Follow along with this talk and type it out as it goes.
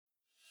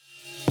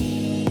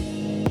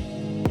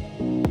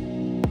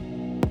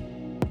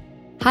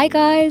Hi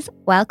guys,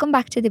 welcome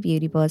back to the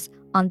Beauty Buzz.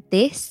 On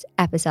this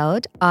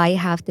episode, I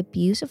have the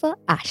beautiful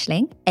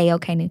Aisling,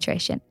 AOK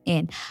Nutrition,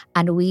 in,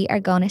 and we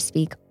are going to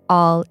speak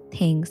all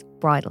things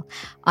bridal.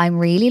 I'm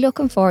really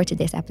looking forward to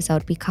this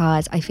episode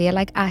because I feel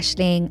like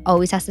Aisling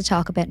always has to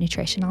talk about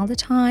nutrition all the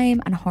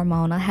time and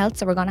hormonal health,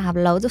 so we're going to have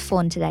loads of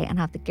fun today and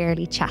have the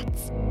girly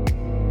chats.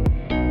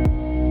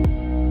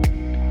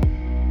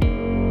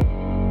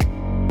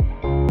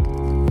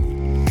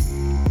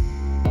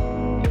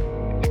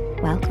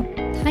 Welcome.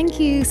 Thank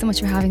you so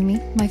much for having me.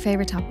 My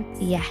favourite topics.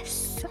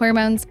 Yes.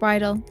 Hormones,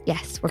 bridal.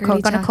 Yes, we're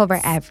Girly going to chats. cover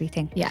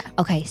everything. Yeah.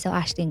 Okay, so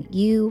Aisling,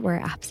 you were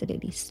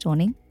absolutely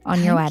stunning on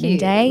your Thank wedding you.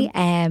 day.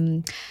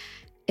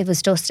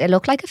 It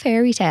looked like a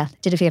fairy tale.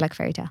 Did it feel like a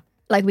fairy tale?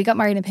 Like we got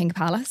married in Pink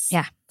Palace.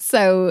 Yeah.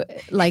 So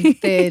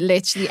like the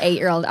literally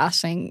 8-year-old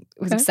Aisling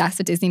was obsessed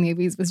with Disney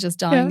movies, was just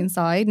dying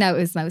inside. No, it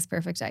was the most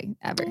perfect day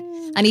ever.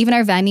 And even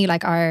our venue,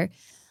 I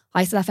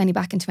used that venue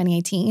back in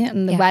 2018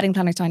 and the wedding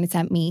planner China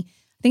sent me,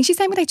 I think she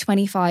sent me like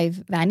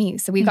 25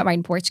 venues. So we got married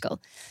in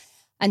Portugal.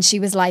 And she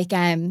was like,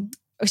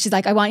 she's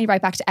like, I want you to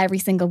write back to every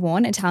single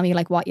one and tell me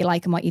like what you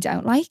like and what you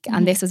don't like.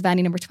 And this was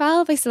venue number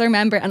 12, I still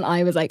remember. And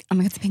I was like, oh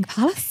my God, it's a Pink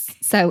Palace.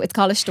 So it's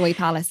called a Stoy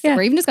Palace. Yeah.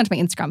 Or even just go to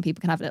my Instagram,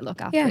 people can have a little look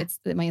afterwards.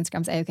 My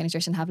Instagram's AOK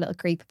Nutrition, have a little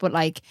creep. But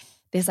like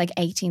this like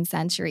 18th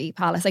century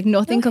palace, like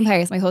nothing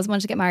compares. My husband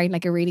wanted to get married in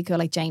like a really cool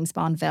like James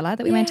Bond villa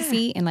that we went to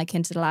see in like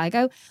Quinta del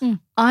Lago.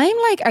 I'm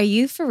like, are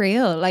you for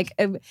real? Like,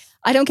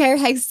 I don't care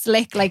how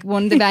slick, like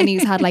one of the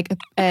venues had like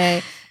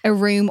a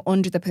room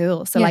under the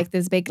pool. So like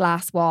there's a big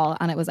glass wall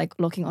and it was like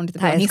looking under the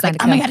pool. That And is he's like,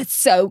 kinda oh my cool. God, it's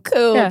so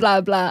cool,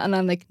 blah, blah. And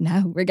I'm like,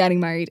 no, we're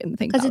getting married in the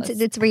Pink Palace. Because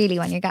it's really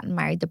when you're getting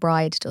married, the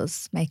bride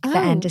does make the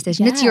Oh, end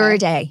decision. It's your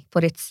day,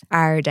 but it's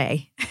our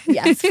day.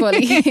 Yes,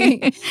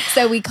 fully.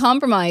 So we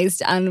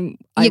compromised and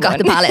I You got won.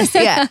 the palace,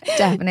 yeah,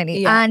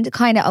 definitely. Yeah. And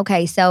kind of,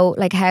 okay, so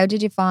like how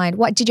did you find,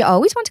 what did you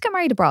always want to get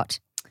married abroad?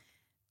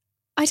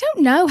 I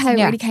don't know how it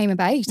Yeah. really came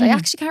about. I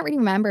actually can't really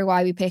remember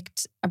why we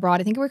picked abroad.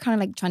 I think we were kind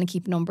of like trying to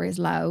keep numbers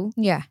low.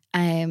 Yeah.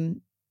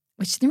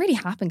 Which didn't really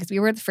happen because we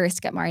were the first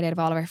to get married out of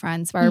all of our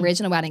friends for our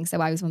original wedding.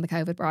 So I was one of the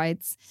COVID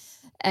brides.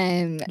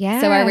 So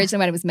our original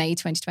wedding was May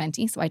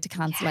 2020. So I had to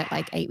cancel it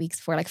like 8 weeks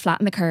before, like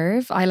flatten the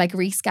curve. I like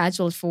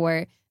rescheduled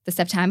for the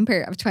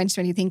September of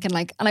 2020 thinking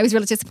like, and I was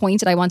really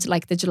disappointed. I wanted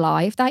like the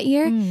July of that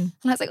year. And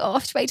I was like, oh, I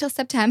have to wait till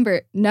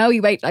September. No,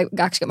 you wait. I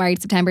actually got married in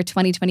September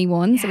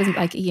 2021. So it was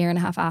like a year and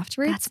a half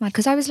afterwards. That's mad.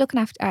 Because I was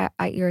looking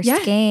at your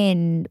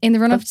skin. In the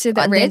run up to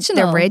the on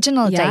original. The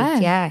original date,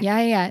 yeah.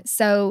 Yeah.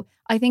 So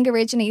I think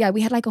originally, we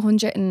had like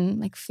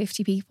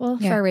 150 people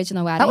for our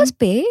original wedding. That was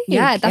big.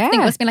 Yeah, that's the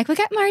thing. It was been like, we'll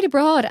get married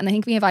abroad. And I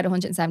think we invited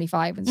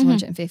 175 and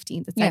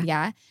 115 that said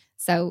yeah.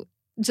 So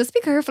just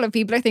be careful if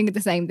people are thinking the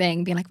same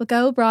thing, being like, we'll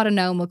go abroad and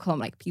no one will come.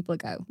 Like people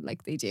go,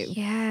 like they do.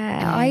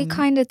 Yeah, I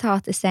kind of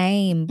thought the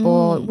same.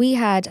 But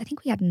I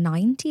think we had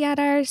 90 at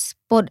ours.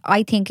 But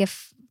I think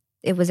if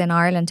it was in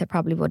Ireland, it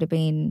probably would have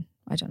been,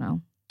 I don't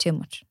know, too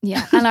much.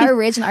 Yeah. And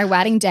our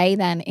wedding day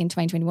then in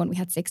 2021, we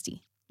had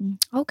 60.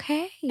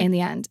 Okay. In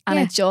the end. And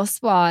it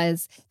just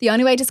was, the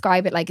only way to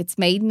describe it, like it's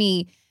made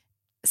me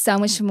so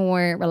much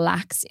more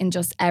relaxed in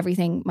just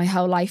everything my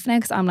whole life now,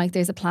 because I'm like,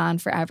 there's a plan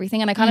for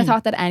everything. And I kind of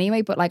thought that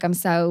anyway, but like I'm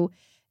so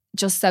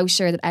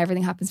sure that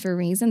everything happens for a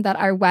reason, that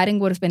our wedding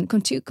would have been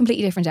two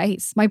completely different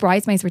days. My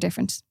bridesmaids were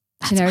different.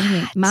 Do you know what I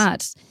mean?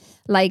 Mad.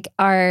 Like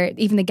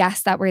even the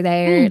guests that were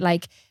there,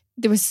 like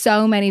there was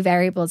so many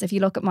variables. If you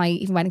look at my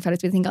even wedding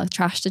photos, we think I'll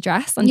trash the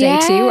dress on day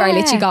 2 where I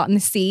literally got in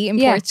the sea in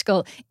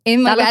Portugal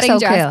in my That looks wedding so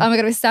dress. cool. Oh my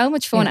God, it was so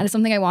much fun. And it's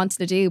something I wanted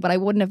to do, but I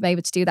wouldn't have been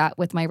able to do that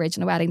with my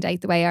original wedding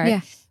date, the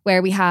way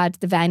where we had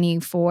the venue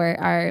for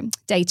our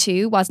day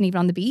 2 wasn't even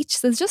on the beach.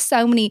 So there's just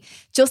so many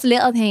just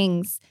little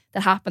things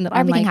that happen that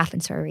Everything I'm like,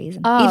 happens for a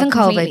reason. oh, Even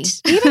completely.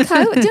 COVID. Even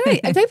COVID. Do you know,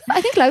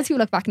 I think loads of people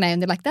look back now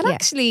and they're like, that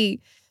actually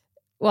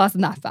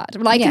wasn't that bad.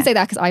 Well, I can say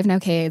that because I've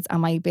no kids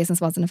and my business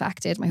wasn't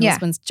affected. My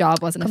husband's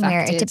job wasn't Come here,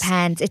 affected. it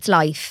depends. It's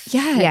life.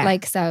 Yeah.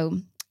 Like so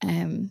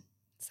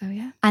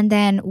yeah. And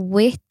then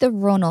with the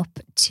run up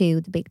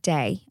to the big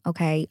day,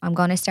 okay, I'm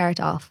going to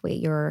start off with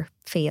your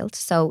field.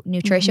 So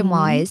nutrition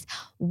wise,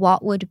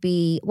 what would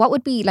be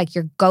like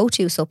your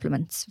go-to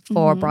supplements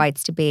for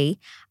brides to be?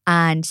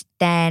 And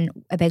then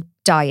about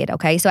diet,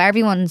 okay? So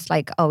everyone's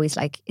like always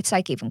like, it's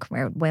like even come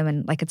here,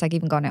 women, like it's like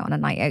even going out on a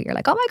night out, you're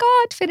like, oh my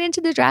God, fit into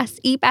the dress,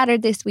 eat better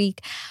this week.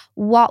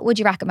 What would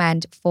you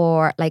recommend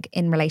for like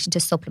in relation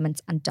to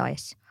supplements and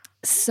diet?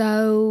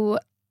 So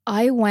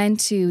I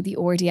went to the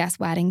RDS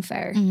wedding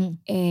fair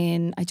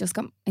I just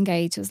got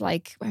engaged. It was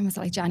like, when was it?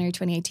 Like January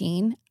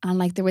 2018. And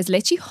like there was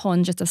literally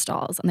hundreds of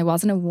stalls and there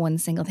wasn't a one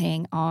single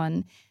thing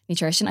on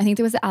nutrition. I think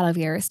there was the aloe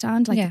vera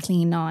stand, like the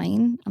Clean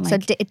 9. And So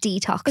like, a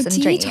detox a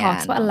and drink.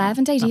 detox, what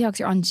 11-day detox?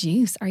 You're on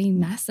juice. Are you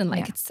messing?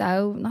 Like it's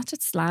so, not to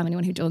slam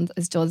anyone who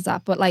does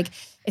that, but like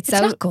it's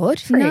so not good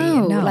for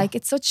you. No. Like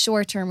it's such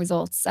short-term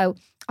results. So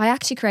I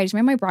actually created,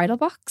 remember my bridal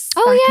box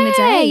Oh, back in the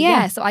yeah, day?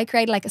 yeah. So I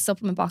created like a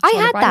supplement box I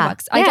called a had bridal that.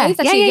 box. Yeah, I did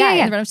actually, yeah,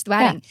 in the run up to the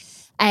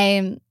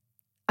wedding.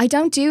 I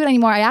don't do it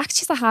anymore. I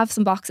actually still have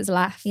some boxes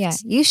left. Yeah,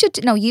 you should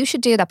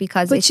do that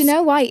because. But you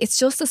know why? It's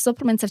just the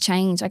supplements have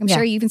changed. Like I'm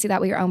sure you can see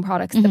that with your own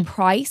products. The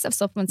price of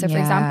supplements. So for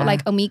example,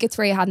 like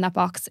omega-3 I had in that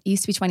box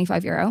used to be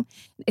 €25.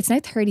 It's now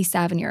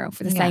 €37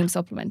 for the same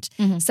supplement.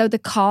 So the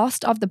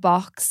cost of the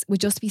box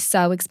would just be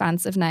so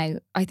expensive now,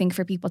 I think,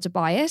 for people to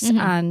buy it.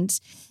 And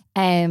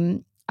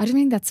I don't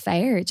think that's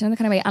fair. Do you know the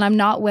kind of way? And I'm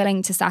not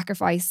willing to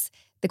sacrifice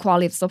the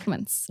quality of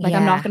supplements. Like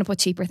I'm not going to put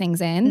cheaper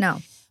things in. No.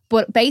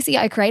 But basically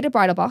I created a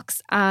bridal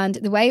box, and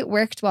the way it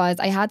worked was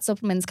I had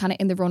supplements kind of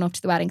in the run up to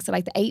the wedding. So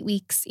like the 8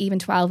 weeks, even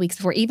 12 weeks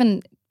before,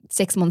 even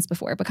 6 months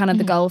before. But kind of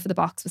the goal for the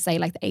box was say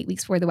like the 8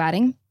 weeks before the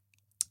wedding.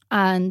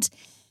 And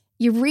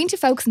you really need to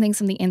focus on things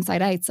from the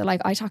inside out. So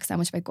like I talk so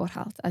much about gut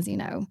health, as you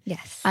know.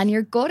 Yes. And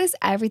your gut is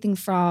everything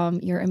from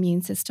your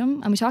immune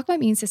system. And we talk about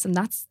immune system,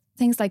 that's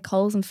things like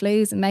colds and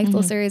flus and mouth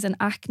ulcers and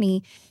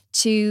acne,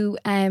 to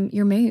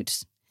your mood.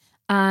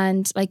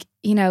 And like,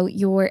 you know,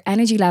 your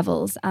energy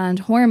levels and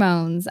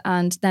hormones,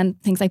 and then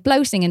things like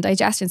bloating and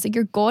digestion. So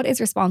your gut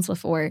is responsible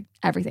for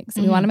everything.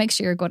 So we want to make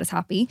sure your gut is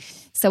happy.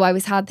 So I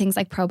always had things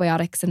like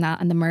probiotics and that,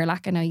 and the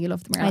Mirlac. I know you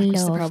love the Mirlac, which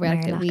is the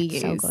probiotic that we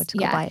use. So good.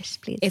 Go buy it,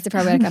 please. It's a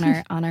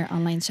probiotic on our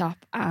online shop.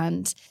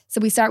 And so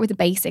we start with the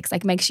basics,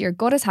 like make sure your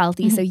gut is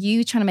healthy. So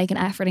you trying to make an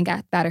effort and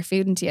get better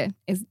food into you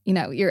is, you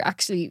know, you're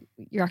actually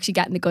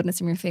getting the goodness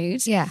from your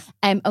food. Yeah.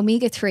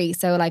 Omega-3.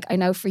 So like I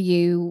know for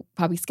you,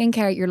 probably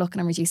skincare, you're looking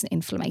at reducing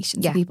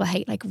inflammation. So people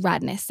hate like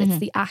redness. It's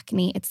the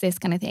acne. It's this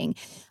kind of thing.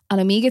 And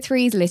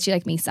omega-3 is literally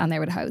like me standing there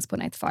with a hose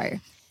putting out the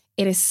fire.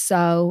 It is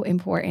so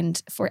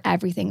important for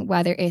everything,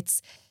 whether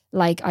it's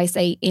like I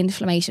say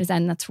inflammation is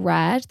then that's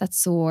red, that's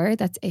sore,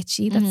 that's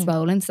itchy, that's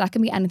swollen. So that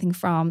can be anything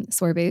from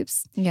sore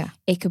boobs. Yeah.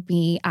 It could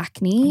be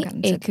acne.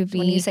 It could be,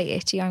 when you say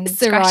itchy, I'm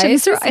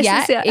psoriasis.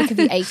 Yeah. It could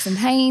be aches and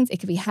pains. It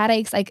could be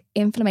headaches. Like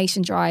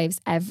inflammation drives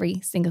every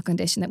single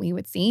condition that we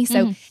would see.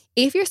 So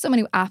if you're someone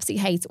who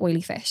absolutely hates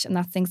oily fish, and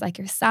that's things like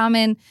your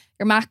salmon,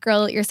 your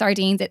mackerel, your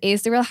sardines, it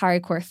is the real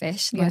hardcore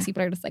fish. Most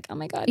people are just like, oh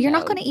my God. You're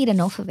not going to eat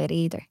enough of it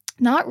either.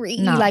 Not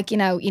really. No. Like, you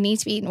know, you need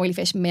to be eating oily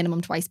fish minimum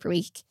twice per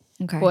week.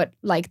 Okay. But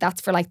like that's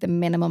for like the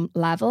minimum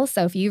level.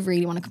 So if you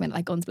really want to come in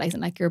like guns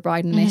blazing, like your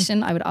bride on a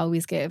mission, I would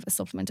always give a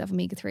supplement of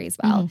omega-3 as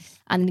well.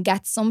 And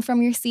get some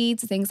from your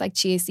seeds, things like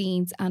chia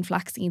seeds and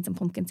flax seeds and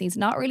pumpkin seeds.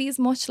 Not really as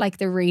much. Like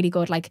the really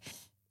good like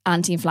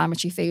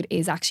anti-inflammatory food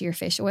is actually your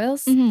fish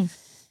oils.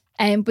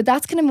 But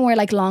that's kind of more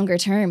like longer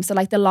term. So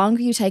like the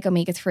longer you take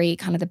omega-3,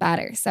 kind of the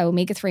better. So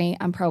omega-3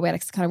 and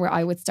probiotics is kind of where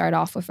I would start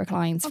off with for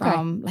clients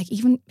from. Like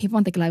even people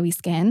want the glowy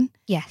skin.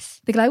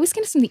 Yes. The glowy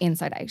skin is from the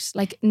inside out.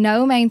 Like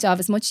no amount of,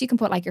 as much as you can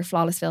put like your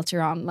flawless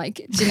filter on, like,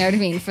 do you know what I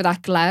mean? For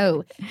that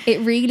glow.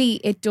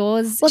 It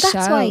does well, that's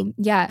show.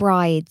 Why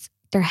brides,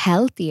 they're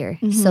healthier.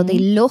 So they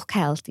look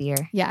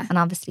healthier. Yeah. And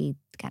obviously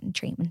getting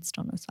treatments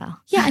done as well.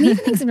 Yeah, and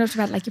even things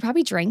about like you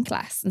probably drink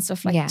less and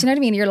stuff like. Do you know what I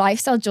mean? Your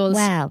lifestyle does.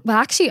 Well,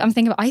 actually, I'm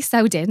thinking I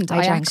so didn't.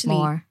 I drank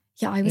more.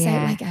 Yeah, I was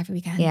out like every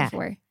weekend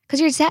before.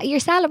 Because you're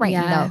celebrating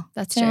though.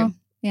 That's true.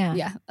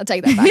 Yeah, I'll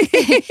take that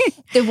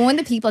back. The one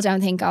that people don't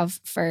think of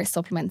for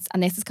supplements,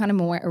 and this is kind of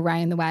more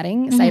around the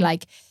wedding. Say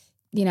like,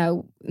 you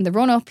know, in the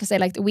run up, say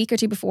like the week or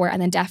two before, and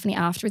then definitely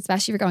afterwards,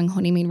 especially if you're going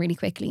honeymoon really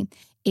quickly,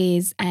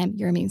 is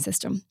your immune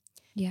system.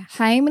 Yeah.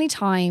 How many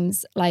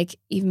times, like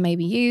even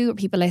maybe you or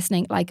people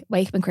listening, like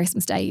wake up on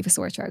Christmas Day, you have a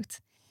sore throat.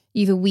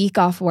 You have a week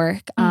off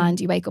work and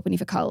you wake up and you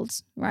have a cold,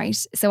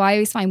 right? So I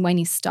always find when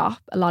you stop,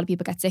 a lot of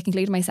people get sick,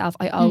 including myself.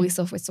 I always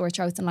suffer with sore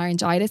throats and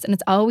laryngitis, and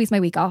it's always my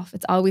week off.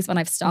 It's always when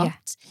I've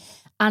stopped.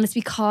 And it's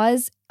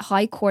because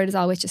high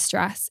cortisol, which is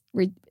stress,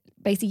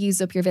 basically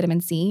uses up your vitamin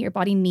C. Your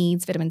body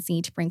needs vitamin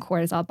C to bring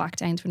cortisol back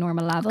down to a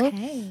normal level.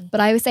 Okay. But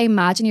I always say,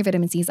 imagine your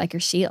vitamin C is like your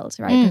shield,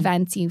 right? It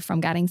prevents you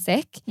from getting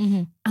sick.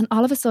 And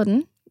all of a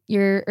sudden,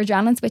 your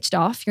adrenaline switched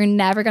off. You're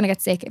never going to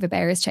get sick if a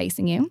bear is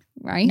chasing you,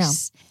 right? No.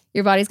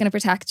 Your body's going to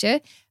protect you,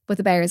 but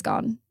the bear is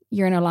gone.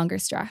 You're no longer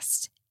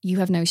stressed. You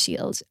have no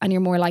shield, and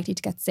you're more likely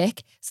to get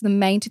sick. So the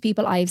amount of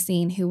people I've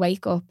seen who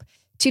wake up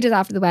 2 days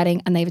after the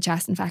wedding and they have a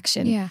chest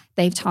infection,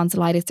 they have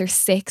tonsillitis, they're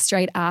sick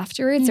straight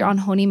afterwards, they're on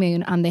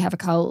honeymoon and they have a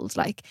cold.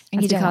 Like,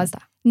 and you don't want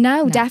that.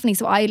 No, definitely.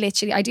 So I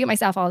do it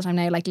myself all the time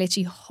now, like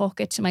literally hook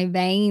it to my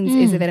veins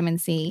is the vitamin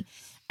C.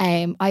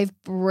 I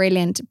have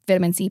brilliant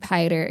vitamin C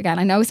powder. Again,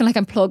 I know it's not like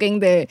I'm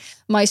plugging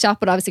my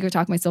shop, but obviously we're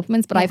talking about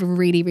supplements, but I have a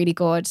really, really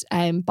good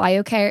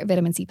BioCare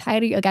vitamin C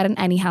powder. You'll get it in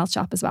any health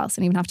shop as well. So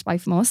you don't even have to buy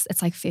from us.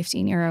 It's like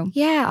 €15.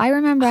 Yeah, I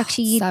remember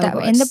actually that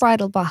in the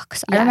bridal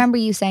box. I remember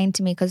you saying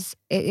to me, because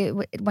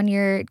when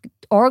you're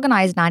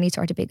organising any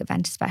sort of big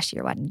event, especially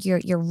your wedding,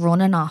 you're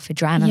running off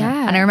adrenaline.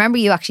 Yeah. And I remember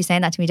you actually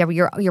saying that to me,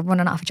 Deborah, you're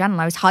running off adrenaline.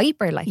 I was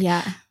hyper, like.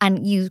 Yeah.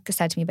 And you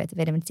said to me about the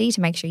vitamin C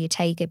to make sure you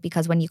take it,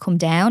 because when you come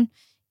down,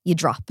 you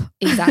drop.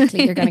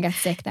 Exactly. You're going to get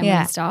sick then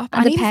when you stop.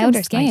 And the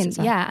powder skin. Nice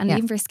well. And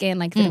even for skin,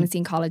 like vitamin C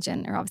and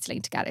collagen are obviously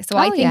linked together. So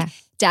I think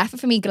definitely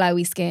for me,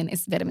 glowy skin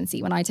is vitamin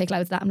C. When I take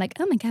loads of that, I'm like,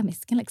 oh my God, my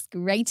skin looks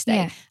great today.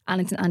 Yeah.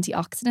 And it's an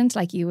antioxidant.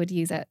 Like you would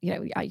use it, you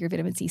know, at your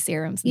vitamin C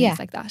serums and Yeah. things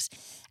like that.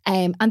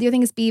 And the other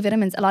thing is B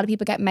vitamins. A lot of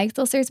people get mouth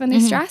ulcers when they're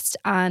stressed,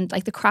 and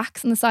like the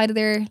cracks on the side of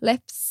their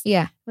lips.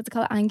 Yeah. What's it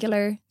called?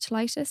 Angular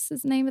cheilitis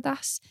is the name of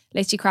that.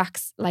 Literally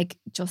cracks like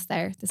just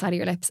there, the side of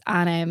your lips.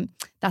 And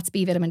that's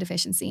B vitamin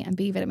deficiency. And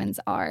B vitamins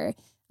are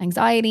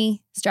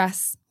anxiety,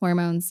 stress,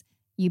 hormones.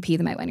 You pee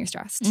them out when you're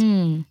stressed.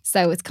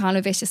 So it's kind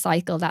of a vicious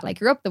cycle that like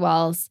you're up the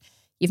walls,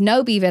 you've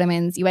no B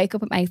vitamins, you wake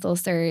up with mouth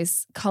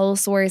ulcers, cold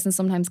sores, and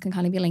sometimes can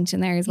kind of be linked in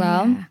there as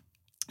well. Yeah.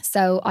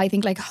 So I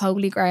think like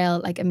holy grail,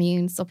 like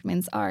immune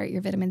supplements are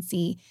your vitamin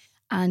C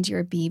and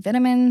your B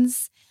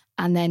vitamins,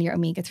 and then your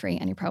omega-3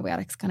 and your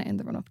probiotics kind of in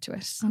the run up to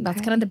it. Okay. That's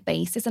kind of the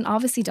basis. And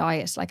obviously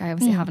diet, like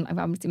I've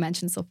obviously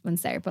mentioned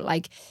supplements there, but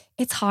like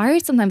it's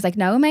hard sometimes, like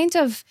no amount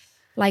of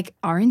like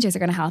oranges are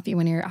going to help you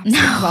when you're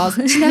absolutely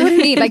buzzing. Do you know what I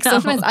mean? Like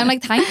supplements, I'm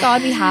like, thank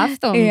God we have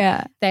them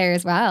there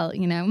as well,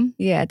 you know?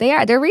 Yeah, they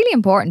are. They're really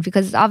important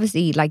because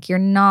obviously like you're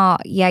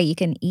not, you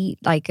can eat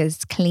like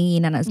as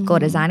clean and as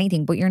good as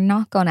anything, but you're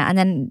not gonna, and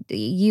then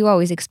you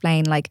always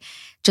explain like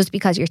just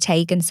because you're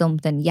taking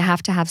something, you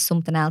have to have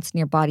something else in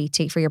your body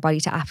for your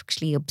body to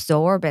actually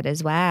absorb it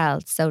as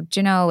well. So do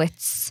you know,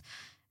 it's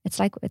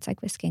like with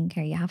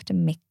skincare, you have to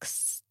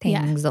mix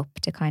things up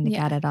to kind of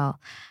get it all.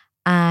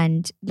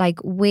 And like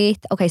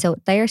so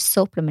they're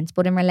supplements,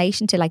 but in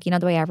relation to like, you know,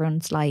 the way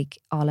everyone's like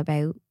all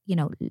about, you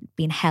know,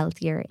 being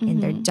healthier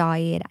in their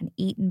diet and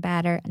eating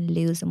better and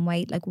losing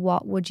weight, like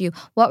what would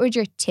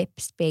your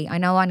tips be? I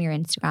know on your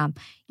Instagram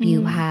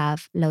you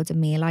have loads of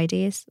meal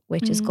ideas,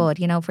 which is good,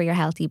 you know, for your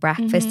healthy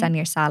breakfast and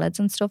your salads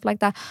and stuff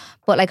like that.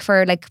 But like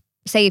for like,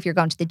 say if you're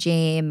going to the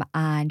gym,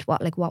 and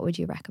what would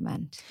you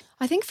recommend?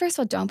 I think first of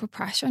all, don't put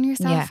pressure on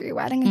yourself for your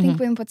wedding. I think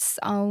women put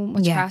so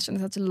much pressure on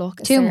themselves to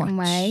look a certain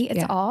way.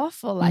 It's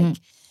awful. Like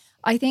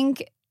I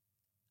think,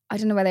 I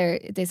don't know whether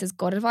this is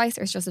good advice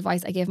or it's just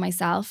advice I give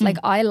myself. Like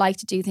I like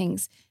to do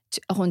things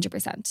to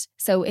 100%.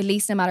 So at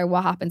least no matter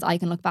what happens, I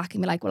can look back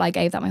and be like, well, I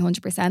gave that my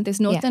 100%. There's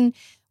nothing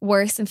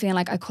worse than feeling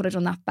like I could have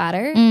done that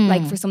better.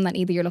 Like for something that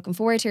either you're looking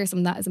forward to or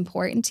something that is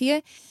important to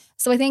you.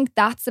 So I think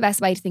that's the best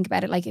way to think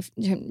about it. Like if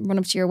you run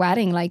up to your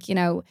wedding, like, you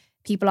know,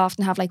 people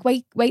often have like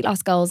weight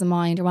loss goals in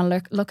mind or want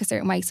to look a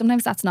certain way.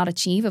 Sometimes that's not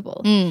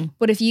achievable.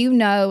 But if you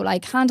know,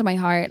 like hand on my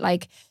heart,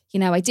 like,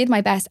 you know, I did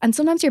my best. And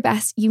sometimes your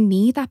best, you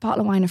need that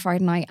bottle of wine on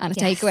Friday night and a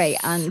takeaway.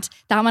 And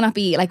that might not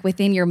be like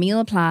within your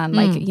meal plan,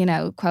 like, you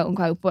know, quote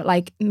unquote, but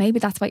like maybe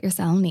that's what your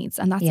cell needs.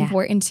 And that's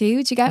important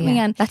too. Do you get me?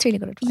 And that's really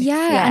good advice.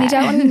 Yeah. And you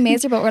don't want to be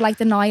miserable or like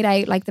the night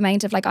out, like the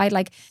amount of like, I had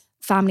like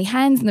family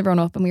hens in the run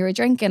up and we were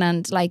drinking,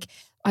 and like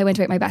I went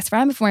out with my best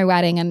friend before my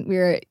wedding, and we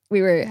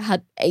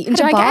had ate and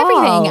drank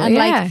everything, and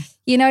like,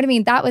 you know what I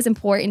mean, that was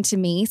important to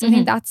me. So I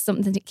think that's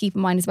something to keep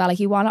in mind as well. Like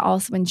you want to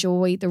also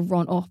enjoy the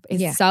run up.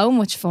 It's so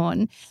much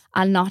fun,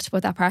 and not to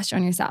put that pressure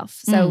on yourself.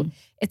 So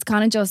it's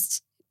kind of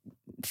just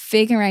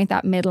figuring out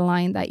that middle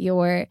line that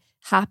you're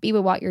happy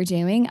with what you're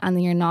doing and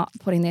then you're not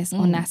putting this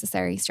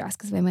unnecessary stress,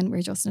 because women,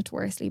 we're just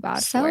notoriously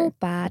bad so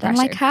bad. And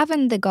like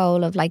having the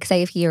goal of like,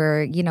 say if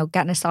you're, you know,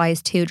 getting a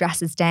size 2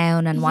 dresses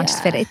down and want to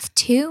fit, it's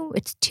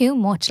too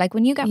much. Like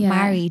when you get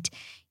married,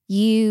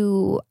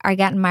 you are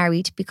getting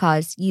married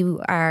because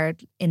you are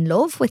in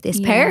love with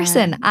this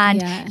person,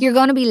 and you're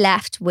going to be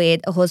left with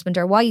a husband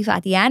or wife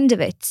at the end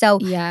of it. So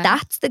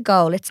that's the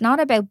goal. It's not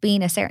about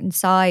being a certain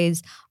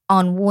size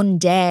on one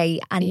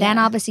day, and then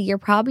obviously you're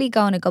probably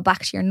going to go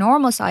back to your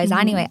normal size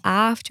anyway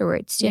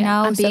afterwards, you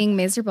know, and being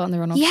miserable in the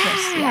run up to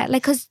it.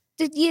 Like because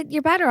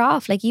you're better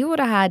off. Like you would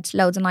have had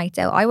loads of nights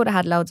out. I would have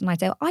had loads of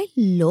nights out. I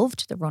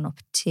loved the run up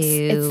to.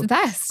 It's the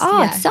best.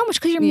 Oh, it's so much,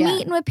 because you're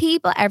meeting with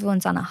people.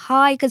 Everyone's on a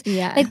high, because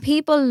like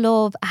people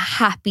love a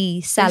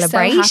happy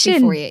celebration. They're so happy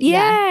for you.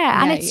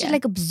 And it's just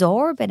like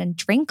absorb it and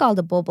drink all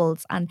the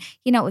bubbles. And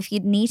you know, if you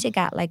need to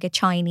get like a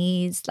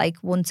Chinese like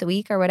once a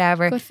week or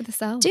whatever, good for the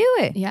soul. Do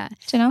it. Yeah.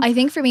 Do you know? I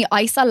think for me,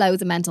 I saw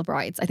loads of mental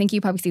brides. I think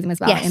you probably see them as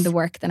well in the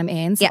work that I'm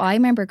in. So I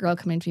remember a girl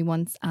coming into me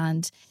once,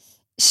 and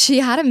she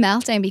had a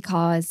meltdown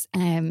because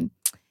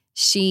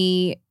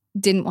she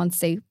didn't want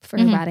soup for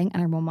her wedding,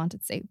 and her mum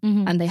wanted soup,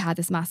 and they had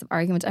this massive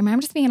argument. I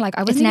remember just being like,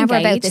 I wasn't never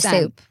about the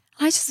soup.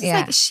 I just was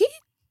like, she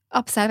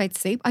upset about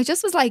soup. I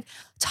just was like,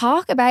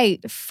 talk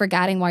about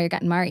forgetting why you're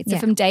getting married. So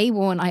from day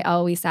one, I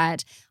always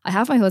said, I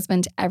have my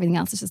husband, everything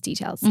else is just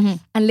details, and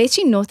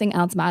literally nothing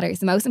else matters.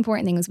 The most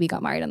important thing was we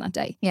got married on that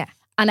day.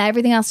 And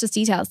everything else just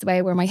details. The way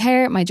I wear my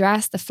hair, my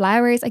dress, the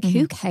flowers. Like,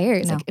 who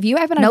cares? No. Like, if you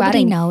ever had a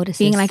wedding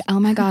being like, oh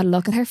my God,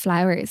 look at her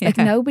flowers. Like,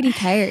 nobody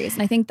cares.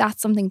 And I think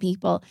that's something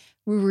people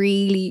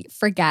really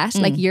forget.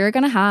 Like, you're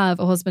going to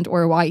have a husband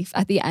or a wife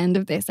at the end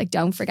of this. Like,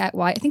 don't forget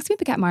why. I think some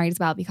people get married as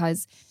well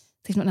because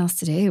there's nothing else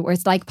to do. Or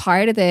it's like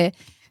part of the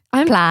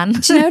plan.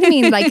 Do you know what I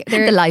mean? Like,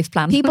 the life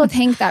plan. People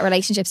think that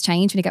relationships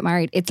change when you get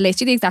married. It's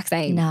literally the exact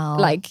same. No.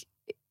 Like,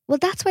 well,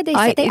 that's why they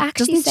say they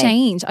actually doesn't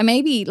change. I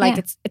maybe like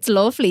it's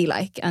lovely,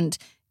 like, and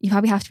you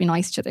probably have to be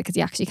nice to each other because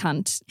you actually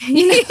can't.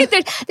 You know?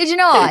 Did you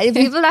know what? If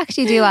people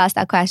actually do ask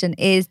that question,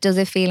 does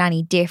it feel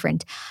any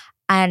different?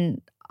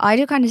 And I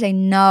do kind of say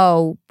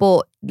no,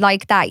 but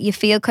like that you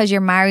feel because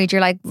you're married,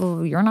 you're like,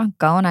 well, you're not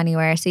going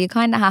anywhere. So you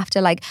kind of have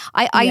to like,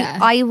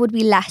 I would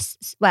be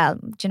less, well,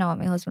 do you know what?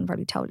 My husband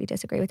probably totally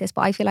disagree with this,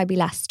 but I feel I'd be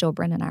less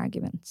stubborn in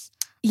arguments.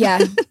 Yeah,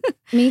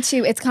 me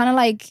too. It's kind of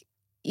like,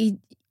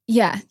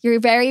 you're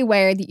very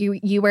aware that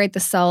you are the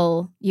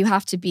soul. You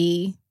have to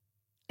be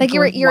like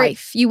your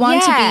wife. You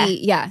want to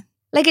be,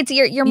 Like it's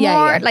you're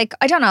more like,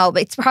 I don't know,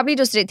 but it's probably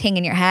just a thing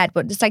in your head,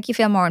 but it's like you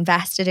feel more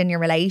invested in your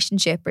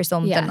relationship or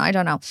something. Yeah. I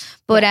don't know.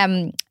 But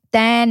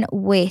then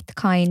with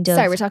kind of,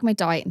 sorry, we're talking about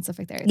diet and stuff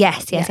like that.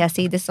 Yes.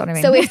 See, this is what I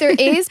mean. So if there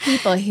is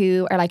people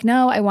who are like,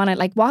 no, I want to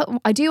like, what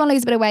I do want to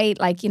lose a bit of weight.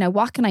 Like, you know,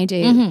 what can I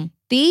do? Mm-hmm.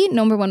 The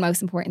number one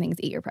most important thing is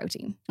eat your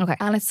protein. Okay.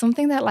 And it's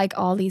something that like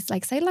all these,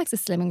 like say like the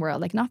Slimming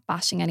World, like not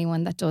bashing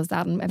anyone that does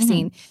that. And I've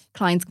seen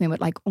clients come in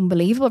with like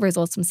unbelievable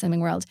results from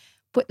Slimming World.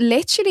 But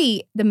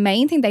literally the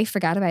main thing they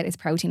forget about is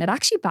protein. It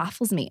actually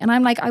baffles me. And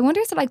I'm like, I wonder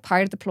if it's like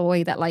part of the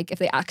ploy that like if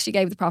they actually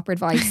gave the proper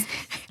advice,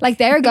 like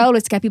their goal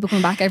is to get people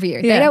coming back every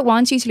year. They don't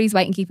want you to lose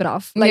weight and keep it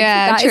off. Like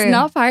that is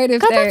not part of their...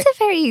 that's a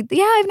very,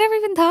 I've never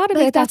even thought about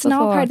that that's before.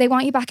 not part. They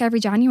want you back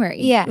every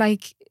January. Yeah.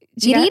 Like...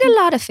 You'd eat a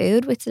lot of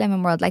food with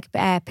Slimming World, like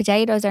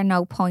potatoes are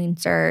no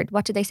points, or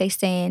what do they say,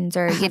 sins,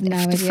 or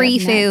free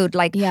food.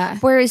 Like,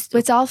 whereas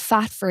it's all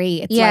fat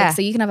free. It's like,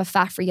 so you can have a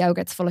fat free yogurt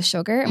that's full of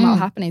sugar, and what'll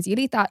happen is you'll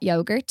eat that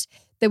yogurt.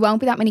 There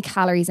won't be that many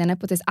calories in it,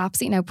 but there's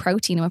absolutely no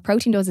protein. And what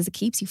protein does is it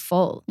keeps you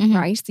full,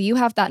 right? So you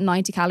have that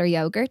 90 calorie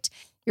yogurt.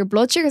 Your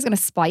blood sugar is going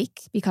to spike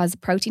because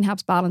protein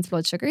helps balance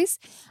blood sugars.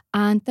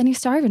 And then you're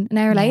starving an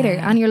hour later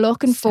and you're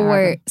looking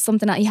for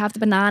something that you have the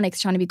banana, it's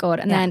trying to be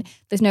good. And then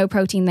there's no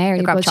protein there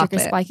and your blood sugar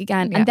spike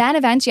again. And then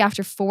eventually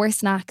after 4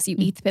 snacks, you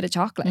eat the bit of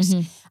chocolate.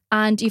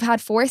 And you've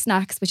had 4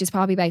 snacks, which is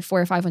probably about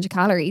 400 or 500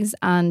 calories.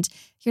 And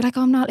you're like,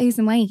 oh, I'm not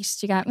losing weight.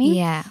 Do you get me?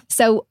 Yeah.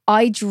 So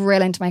I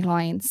drill into my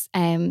clients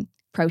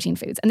protein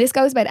foods. And this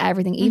goes about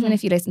everything, even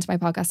if you listen to my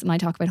podcast and I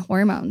talk about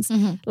hormones,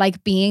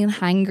 like being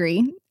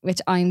hangry,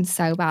 which I'm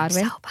so bad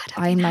with.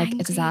 I'm like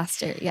a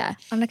disaster. Yeah.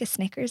 I'm like a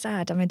Snickers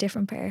ad. I'm a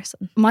different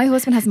person. My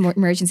husband has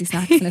emergency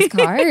snacks in his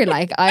car.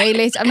 Like I'm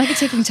like a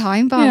ticking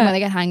time bomb when I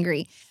get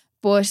hangry.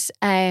 But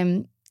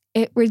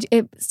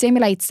it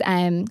stimulates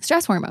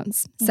stress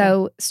hormones.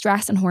 So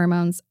stress and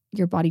hormones,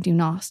 your body do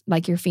not,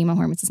 like your female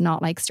hormones does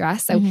not like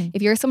stress. So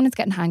if you're someone that's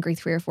getting hangry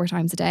 3 or 4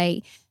 times a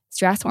day,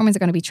 stress hormones are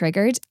going to be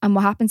triggered. And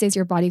what happens is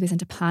your body goes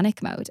into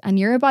panic mode. And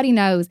your body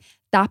knows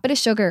that bit of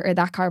sugar or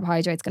that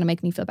carbohydrate is going to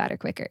make me feel better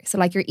quicker. So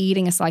like you're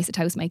eating a slice of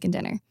toast making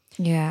dinner.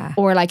 Yeah.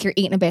 Or like you're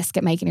eating a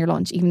biscuit making your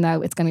lunch, even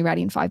though it's going to be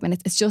ready in 5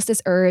 minutes. It's just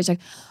this urge like,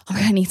 I'm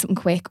going to need something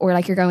quick. Or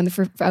like you're going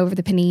over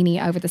the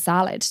panini, over the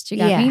salad. Do you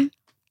get me?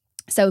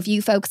 So if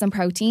you focus on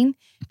protein,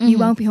 you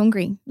won't be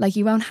hungry. Like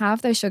you won't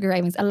have those sugar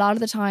cravings. A lot of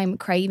the time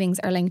cravings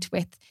are linked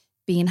with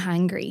being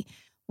hangry.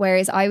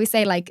 Whereas I always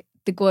say like,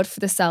 the good for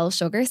the soul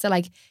sugar. So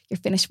like you're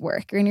finished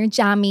work, you're in your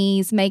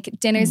jammies,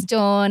 dinner's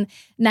done,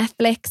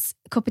 Netflix,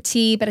 cup of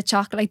tea, bit of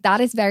chocolate. Like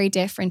that is very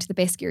different to the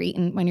biscuit you're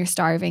eating when you're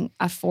starving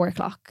at 4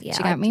 o'clock. Yeah, do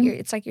you get me?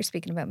 It's like you're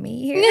speaking about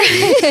me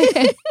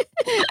here.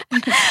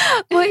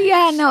 But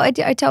yeah, no, I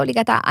totally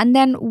get that. And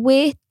then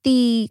with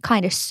the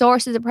kind of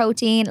sources of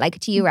protein, like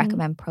do you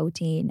recommend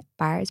protein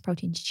bars,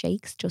 protein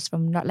shakes, just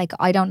from like,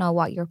 I don't know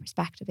what your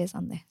perspective is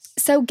on this.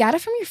 So get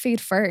it from your food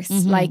first.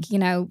 Like, you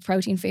know,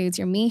 protein foods,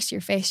 your meat,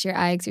 your fish, your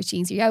eggs, your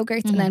cheese, your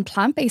yogurts, and then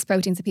plant-based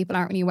proteins that people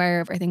aren't really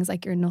aware of are things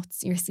like your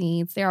nuts, your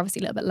seeds. They're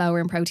obviously a little bit lower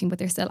in protein, but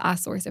they're still a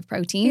source of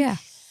protein. Yeah.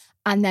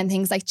 And then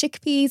things like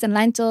chickpeas and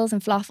lentils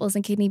and falafels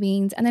and kidney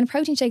beans. And then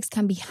protein shakes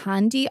can be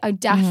handy. I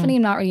definitely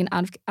am not really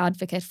an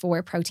advocate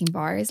for protein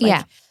bars.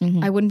 Like,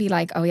 I wouldn't be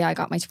like, oh yeah, I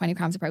got my 20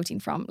 grams of protein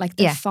from. Like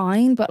they're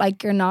fine, but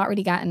like you're not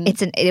really getting...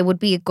 It would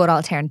be a good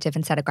alternative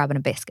instead of grabbing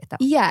a biscuit though.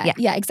 Yeah,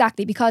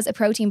 exactly. Because a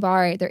protein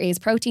bar, there is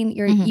protein.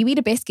 You eat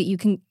a biscuit, you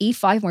can eat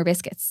 5 more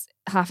biscuits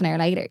half an hour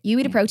later. You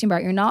eat a protein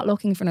bar, you're not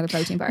looking for another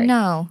protein bar.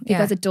 No.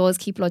 Because it does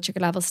keep blood sugar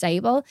levels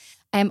stable.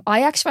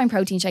 I actually find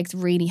protein shakes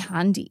really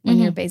handy when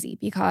you're busy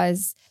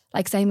because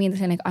like say me in the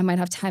clinic, I might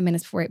have 10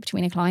 minutes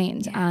between a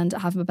client and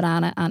have a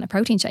banana and a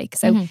protein shake.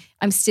 So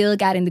I'm still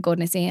getting the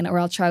goodness in, or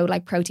I'll throw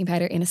like protein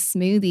powder in a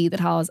smoothie that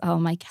has all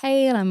my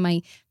kale and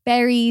my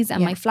berries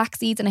and my flax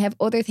seeds, and I have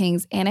other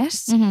things in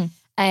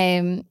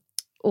it.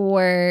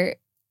 Or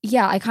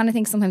yeah, I kind of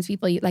think sometimes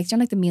people like, do you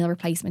know, like the meal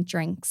replacement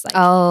drinks? Like,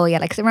 oh yeah,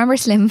 like remember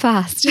Slim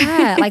Fast?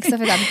 Yeah, like stuff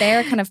like that.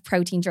 They're kind of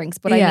protein drinks,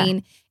 but I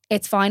mean,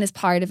 it's fine as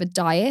part of a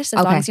diet as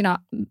long as you're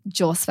not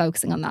just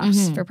focusing on that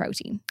for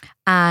protein.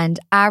 And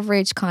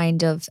average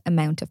kind of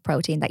amount of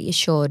protein that you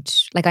should,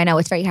 like I know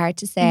it's very hard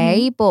to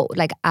say, but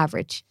like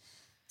average.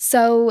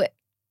 So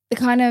the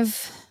kind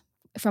of,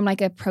 from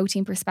like a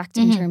protein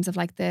perspective in terms of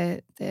like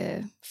the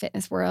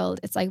fitness world,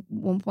 it's like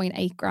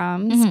 1.8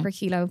 grams per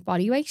kilo of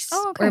body weight.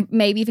 Or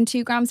maybe even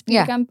 2 grams per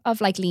kilogram of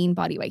like lean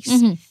body weight.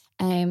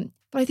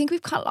 But I think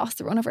we've kind of lost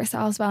the run of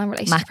ourselves in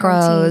relation to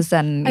macros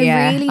protein. and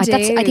I really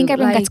do. I think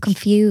everyone gets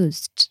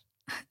confused.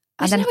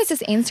 I don't know, it's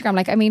just Instagram.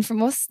 Like, I mean,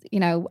 from us, you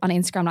know, on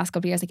Instagram last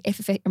couple of years, like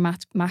if your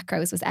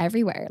macros was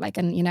everywhere. Like,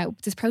 and you know,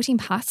 there's protein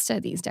pasta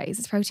these days.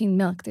 There's protein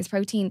milk. There's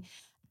protein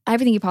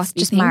everything you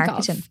possibly just think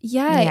marketing. of.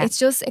 Yeah, it's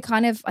just, it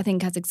kind of, I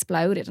think, has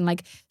exploded. And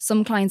like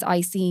some clients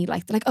I see,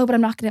 like they're like, oh, but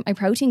I'm not going to hit my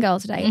protein goal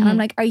today. And I'm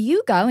like, are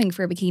you going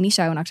for a bikini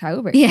show in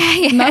October?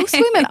 Yeah. Most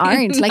women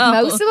aren't. Like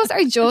most of us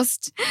are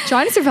just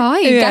trying to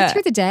survive, get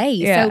through the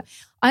day. So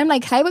I'm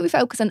like, how about we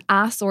focus on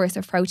a source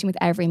of protein with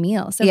every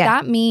meal? So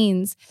that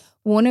means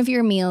one of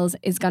your meals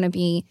is going to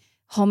be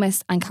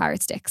hummus and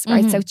carrot sticks,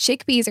 right? So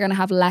chickpeas are going to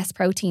have less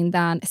protein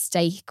than a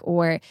steak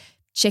or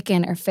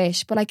chicken or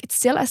fish, but like it's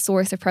still a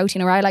source of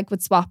protein. Or I like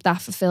would swap that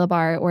for Fill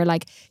bar, or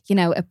like, you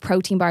know, a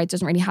protein bar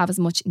doesn't really have as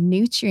much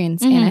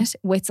nutrients in it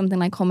with something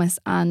like hummus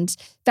and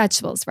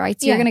vegetables, right?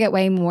 So you're going to get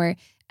way more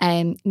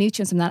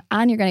nutrients from that,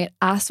 and you're going to get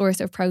a source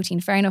of protein.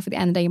 Fair enough, at the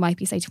end of the day, you might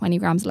be say 20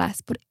 grams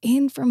less, but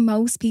for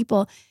most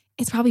people,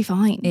 it's probably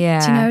fine. Yeah.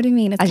 Do you know what I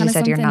mean? It's as kind you of said,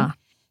 something, you're not.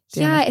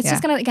 Yeah, it's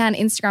just kind of, again,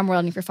 Instagram world.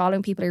 And if you're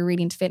following people who are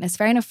really into fitness,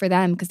 fair enough for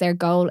them, because their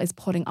goal is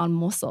putting on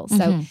muscle.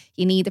 So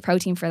you need the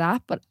protein for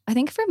that. But I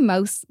think for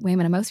most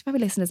women, and most people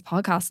probably listen to this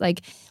podcast, like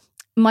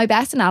my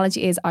best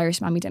analogy is Irish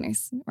mammy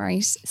dinners,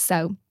 right?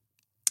 So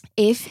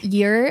if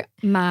your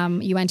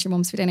mum, you went to your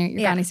mum's for dinner,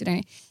 your granny's for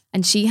dinner,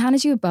 and she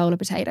handed you a bowl of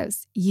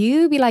potatoes,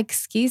 you'd be like,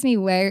 excuse me,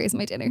 where is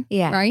my dinner?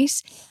 Yeah. Right?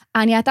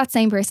 And yet that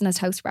same person has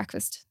toast for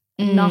breakfast.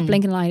 Not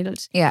blinking an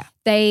eyelid. Yeah.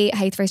 They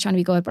hate the phrase trying to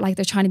be good, but like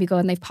they're trying to be good,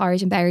 and they've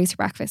porridge and berries for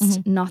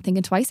breakfast, not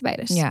thinking twice about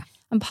it. Yeah.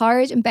 And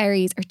porridge and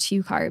berries are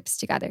 2 carbs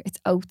together. It's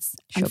oats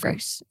and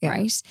fruit,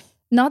 right?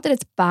 Not that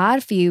it's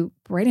bad for you.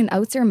 Brilliant.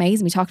 Oats are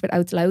amazing. We talked about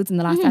oats loads in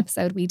the last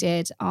episode we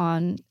did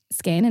on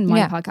skin in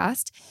my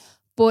podcast.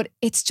 But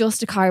it's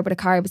just a carb, but a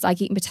carb is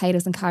like eating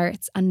potatoes and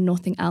carrots and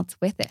nothing else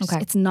with it. Okay.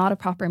 It's not a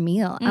proper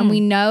meal. And we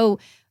know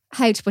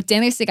how to put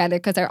dinners together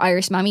because our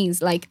Irish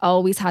mummies like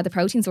always had the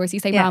protein source. You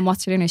say, Mom,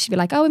 what's for dinner? She'd be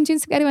like, oh, I'm doing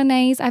spaghetti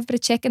bolognese. I have a bit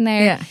of chicken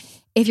there. Yeah.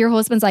 If your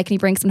husband's like, can you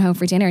bring some home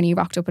for dinner? And you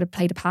rocked up with a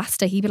plate of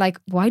pasta, he'd be like,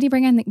 why do you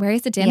bring anything? Where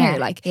is the dinner?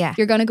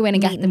 You're going to go in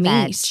and get the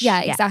meat. Yeah,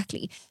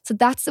 exactly. So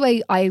that's the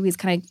way I always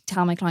kind of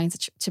tell my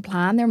clients to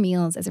plan their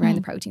meals is around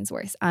the protein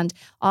source. And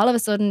all of a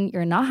sudden,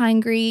 you're not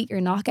hungry,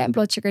 you're not getting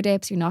blood sugar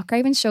dips, you're not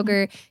craving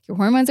sugar, your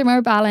hormones are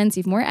more balanced,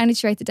 you have more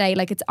energy throughout the day.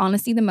 Like it's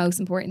honestly the most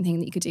important thing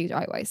that you could do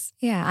diet-wise.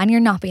 Yeah, and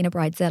you're not being a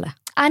bridezilla.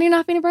 And you're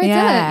not being a bridezilla.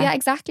 Yeah,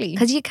 exactly.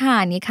 Because you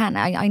can.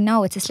 I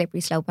know it's a slippery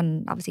slope,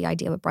 and obviously I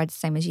deal with brides the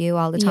same as you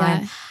all the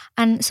time. Yeah.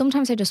 And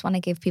sometimes I just want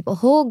to give people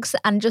hugs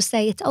and just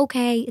say, it's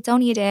okay, it's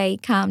only a day,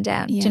 calm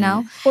down, do you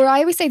know? Or I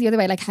always say the other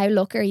way, like how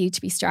lucky are you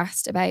to be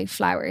stressed about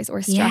flowers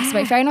or stressed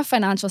about, fair enough,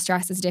 financial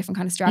stress is a different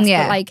kind of stress,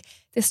 but like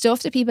the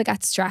stuff that people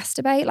get stressed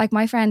about, like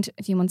my friend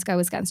a few months ago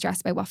was getting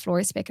stressed about what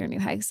floors to pick in her new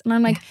house. And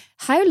I'm like,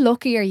 how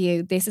lucky are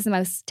you? This is the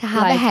most... To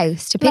have a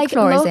house, to pick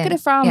floors look in. at it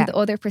from the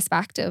other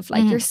perspective.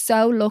 Like you're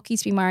so lucky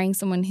to be marrying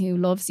someone who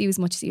loves you as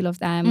much as you love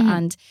them.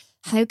 And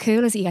how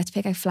cool is it you get to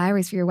pick out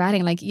flowers for your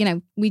wedding? Like, you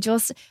know,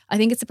 I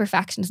think it's the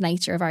perfectionist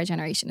nature of our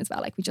generation as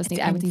well. Like we just need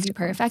everything to be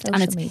perfect.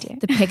 And it's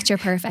the picture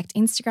perfect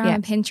Instagram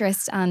and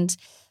Pinterest. And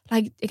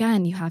like,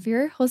 again, you have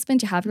your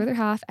husband, you have your other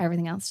half,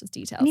 everything else just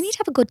details. And you need to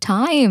have a good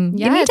time.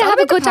 You need to have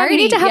a good time. You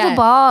need to have a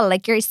ball.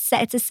 Like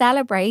it's a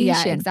celebration.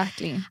 Yeah,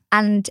 exactly.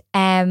 And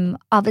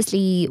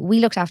obviously we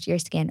looked after your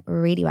skin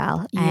really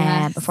well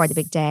before the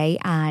big day,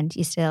 and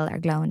you still are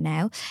glowing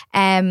now.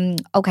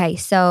 Okay,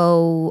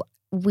 so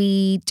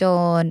we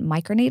done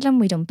microneedling,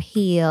 we done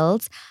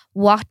peels.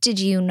 What did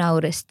you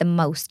notice the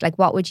most? Like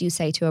what would you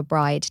say to a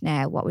bride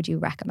now? What would you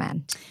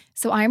recommend?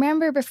 So I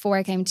remember before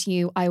I came to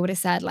you, I would have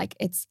said like,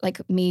 it's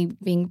like me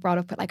being brought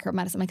up with like herb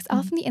medicine. Like it's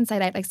all from the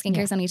inside out, like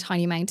skincare is only a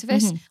tiny amount of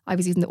it. I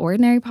was using the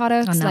ordinary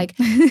products. Oh, no. Like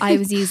I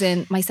was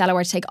using my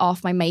Cellular to take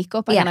off my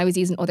makeup, and then I was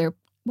using other,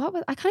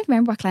 I can't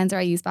remember what cleanser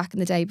I used back in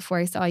the day before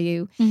I saw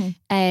you.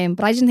 But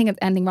I didn't think of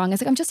anything wrong. I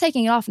was like, I'm just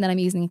taking it off and then I'm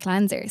using a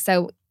cleanser.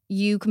 So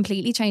you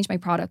completely changed my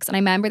products. And I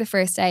remember the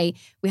first day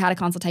we had a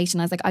consultation,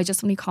 I was like, I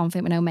just want to be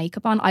confident with no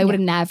makeup on. I would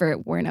have never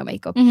worn no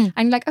makeup. And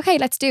you're like, okay,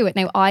 let's do it.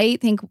 Now, I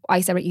think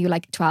I said with you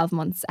like 12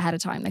 months ahead of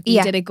time. Like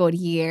we did a good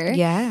year.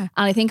 Yeah.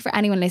 And I think for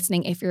anyone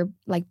listening, if your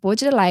like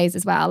budget allows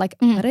as well, like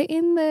put it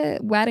in the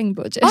wedding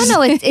budget. Oh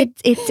no, it's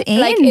in.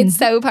 Like it's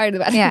so part of the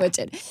wedding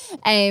budget.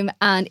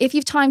 And if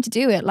you've time to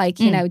do it, like,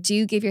 you know,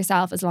 do give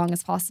yourself as long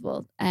as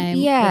possible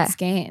with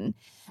skin.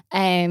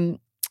 I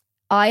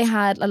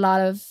had a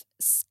lot of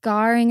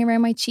scarring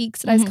around my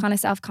cheeks that I was kind of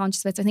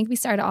self-conscious with. So I think we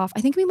started off,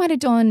 I think we might have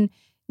done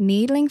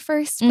needling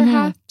first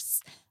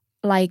perhaps.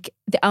 Like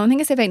the only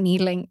thing I say about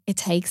needling, it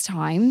takes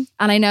time.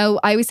 And I know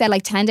I always say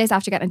like 10 days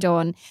after getting it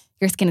done,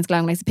 your skin is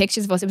glowing. Like the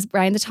pictures of us, it was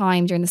around the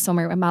time during the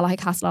summer when Malahide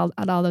Castle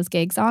had all those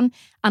gigs on.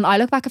 And I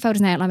look back at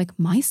photos now and I'm like,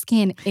 my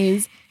skin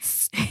is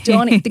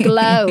stunning. The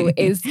glow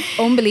is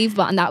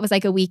unbelievable. And that was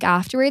like a week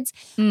afterwards.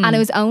 And it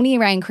was only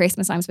around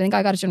Christmas time. So I think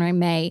I got it done around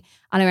May.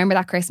 And I remember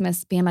that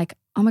Christmas being like,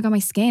 oh my God, my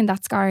skin,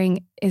 that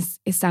scarring is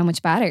so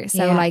much better.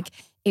 So like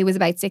it was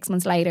about 6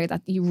 months later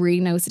that you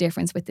really notice the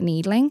difference with the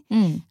needling.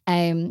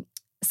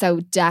 So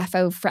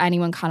defo for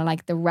anyone kind of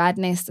like the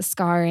redness, the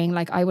scarring,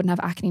 like I wouldn't have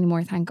acne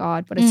anymore, thank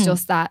God. But it's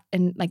just that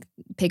and like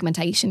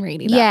pigmentation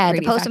really. Yeah,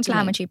 really the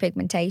post-inflammatory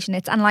pigmentation.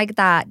 It's and like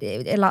that,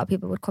 a lot of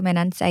people would come in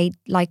and say,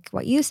 like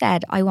what you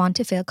said, I want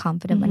to feel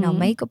confident with no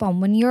makeup on.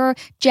 When you're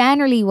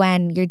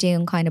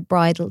doing kind of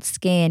bridal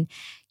skin,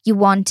 you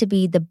want to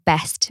be the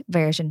best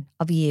version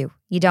of you.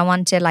 You don't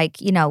want to like,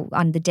 you know,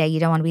 on the day, you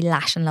don't want to be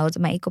lashing loads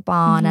of makeup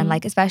on. And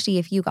like, especially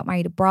if you got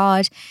married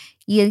abroad,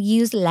 you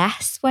use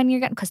less when you're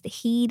getting, because the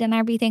heat and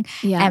everything.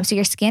 Yeah. So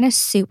your skin is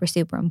super,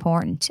 super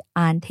important.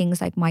 And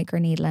things like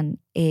microneedling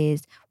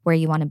is where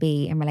you want to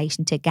be in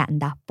relation to getting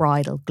that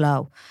bridal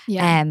glow.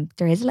 Yeah.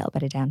 There is a little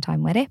bit of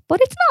downtime with it, but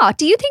it's not.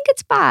 Do you think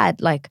it's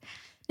bad? Like,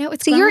 no,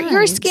 it's so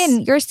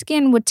grand. your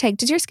skin would take,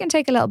 did your skin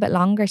take a little bit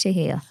longer to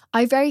heal?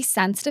 I have very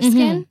sensitive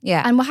skin.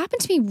 Yeah. And what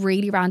happened to me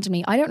really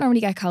randomly, I don't normally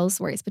get cold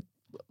sores, but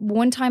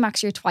one time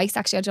actually or twice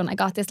actually I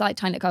got this like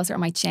tiny cold sore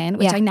on my chin,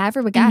 which I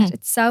never would get.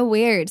 It's so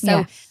weird.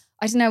 So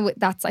I don't know,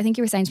 I think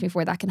you were saying to me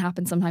before that can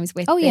happen sometimes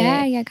with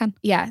it can.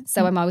 Yeah.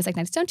 So I'm always like,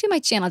 no, just don't do my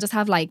chin. I'll just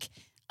have like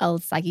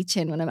old saggy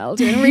chin when I'm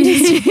older and really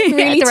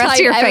the rest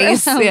of your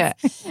face. Yeah.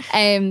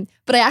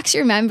 But I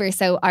actually remember,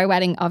 so our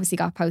wedding obviously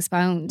got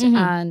postponed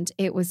and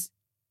it was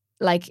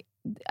like,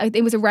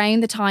 it was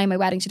around the time my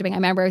wedding should have been. I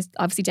remember I was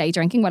obviously day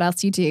drinking. What else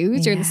do you do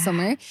during the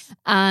summer?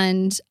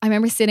 And I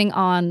remember sitting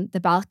on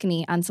the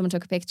balcony and someone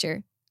took a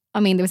picture.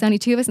 I mean, there was only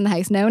 2 of us in the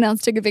house. No one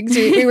else took a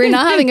picture. We were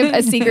not having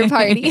a secret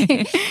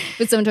party.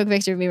 But someone took a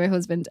picture of me and my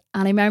husband.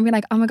 And I remember being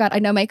like, oh my God, I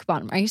had no makeup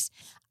on, right?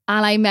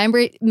 And I remember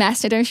I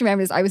don't know if you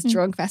remember this, I was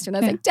drunk messing.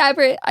 I was like,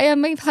 Deborah, I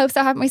am so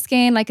happy my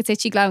skin, like it's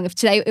itchy glowing. If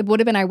today, it would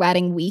have been our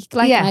wedding week.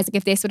 Like, and I was like,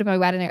 if this would have been my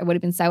wedding, I would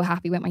have been so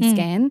happy with my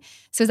skin.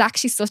 So it was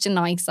actually such a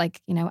nice,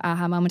 like, you know,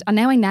 aha moment. And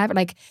now I never,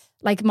 like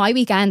my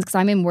weekends, because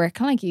I'm in work,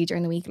 kind of like you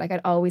during the week, like I'd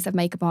always have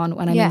makeup on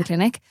when I'm in the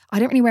clinic. I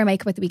don't really wear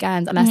makeup at the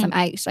weekends unless I'm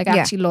out. Like I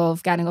actually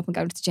love getting up and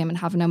going to the gym and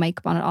having no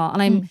makeup on at all.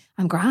 And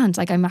I'm grand.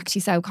 Like I'm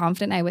actually so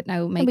confident now with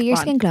no makeup on. But your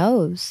skin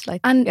glows.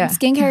 Like, and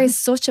skincare is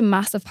such a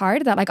massive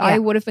part of that. Like I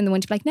would have been the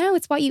one to be like, no,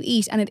 it's what you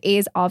eat. And it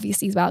is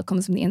obviously as well, it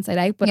comes from the inside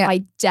out. But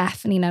I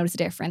definitely notice a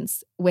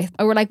difference with,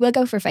 or we're like, we'll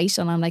go for a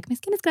facial. And I'm like, my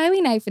skin is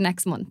glowing now for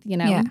next month, you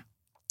know? Yeah.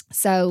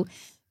 So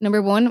number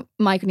one,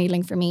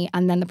 microneedling for me,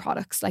 and then the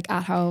products like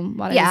at home.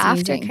 What I was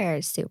using. Aftercare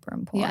is super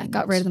important. Yeah,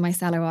 got rid of the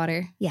micellar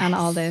water and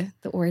all the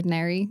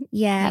ordinary.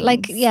 Yeah,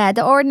 things.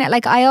 The ordinary.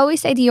 Like I always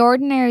say, the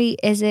ordinary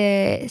is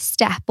a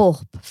step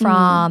up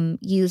from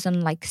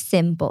using like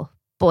simple,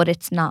 but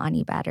it's not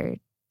any better.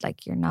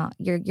 Like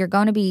you're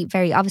going to be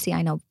very, obviously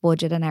I know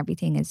budget and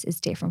everything is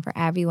different for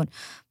everyone,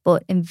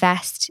 but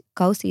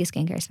go see a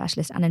skincare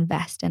specialist and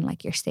invest in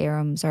like your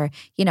serums, or,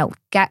 you know,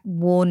 get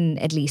one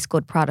at least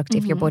good product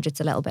if your budget's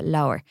a little bit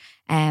lower.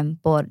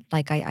 But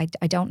like I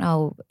don't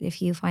know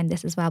if you find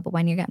this as well, but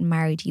when you're getting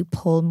married, you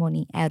pull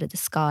money out of the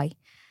sky.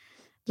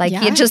 Like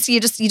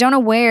you don't know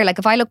where. Like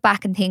if I look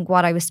back and think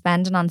what I was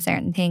spending on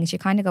certain things, you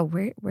kind of go,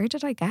 where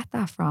did I get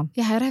that from?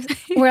 Yeah, I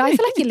feel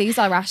like you lose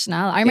all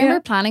rationale. I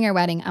remember planning our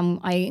wedding and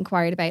I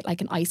inquired about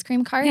like an ice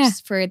cream cart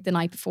for the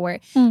night before,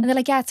 and they're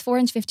like, yeah, it's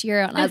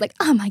 €450, and I was like,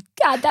 oh my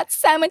God, that's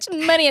so much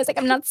money. I was like,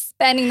 I'm not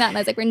spending that, and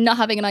I was like, we're not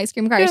having an ice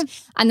cream cart.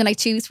 And then I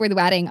choose for the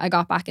wedding. I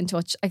got back in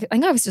touch. I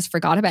think I was just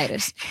forgot about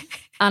it.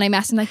 And I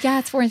messaged him like, yeah,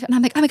 it's $450, and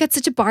I'm like, oh my God,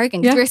 such a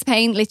bargain, because we were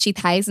paying literally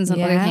thousands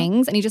on other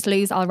things, and you just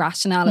lose all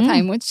rationale of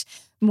how much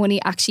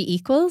money actually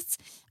equals.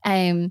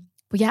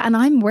 But yeah, and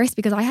I'm worse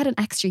because I had an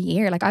extra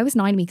year. Like I was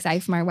 9 weeks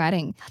out from our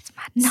wedding. That's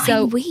mad.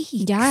 9 weeks.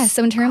 Yeah.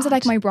 So in terms of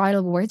like my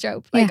bridal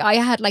wardrobe, like I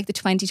had like the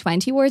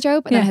 2020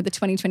 wardrobe, and then I had the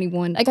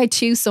 2021. Like I had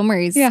 2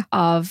 summers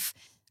of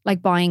like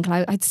buying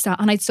clothes.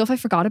 And I'd stuff I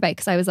forgot about,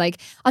 because I was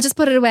like, I'll just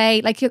put it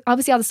away. Like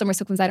obviously all the summer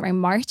stuff comes out around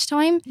March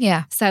time.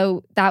 Yeah.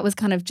 So that was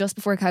kind of just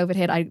before COVID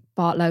hit. I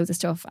bought loads of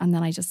stuff, and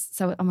then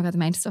oh my God, the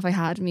amount of stuff I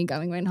had, me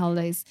going away on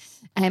holidays,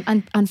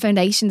 and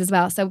foundations as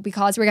well. So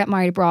because we were getting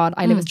married abroad,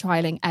 I was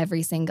trialing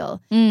every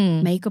single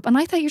makeup, and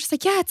I thought, you're just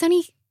like, yeah, it's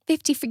only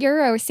 €50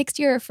 or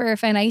 €60 for a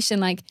foundation,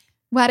 like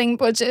wedding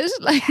budget.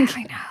 Like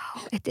I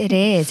know. It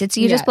is. It's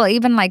just, but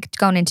even like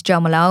going into Jo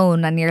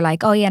Malone and you're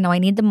like, oh yeah, no, I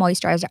need the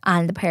moisturizer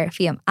and the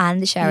perfume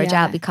and the shower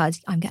gel because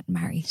I'm getting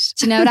married.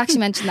 Do you know, it actually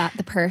mentioned that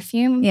the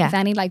perfume, if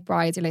any like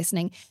brides are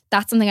listening,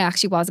 that's something I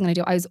actually wasn't going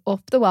to do. I was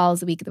up the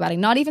walls the week of the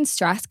wedding, not even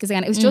stressed, because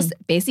again, it was just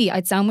busy. I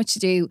had so much to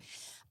do.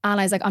 And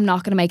I was like, I'm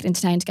not going to make it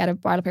into town to get a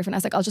bridal perfume. I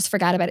was like, I'll just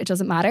forget about it. It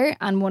doesn't matter.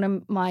 And one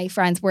of my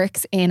friends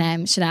works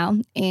in Chanel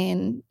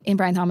in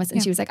Brian Thomas.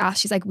 And she was like,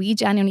 she's like, we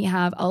genuinely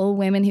have old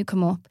women who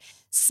come up,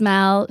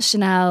 smell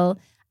Chanel,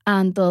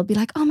 and they'll be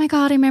like, oh my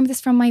God, I remember this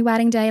from my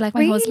wedding day, like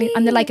my husband.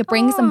 And they're like, it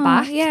brings them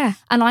back. Yeah.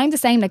 And I'm the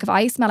same. Like if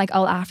I smell like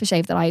old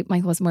aftershave that my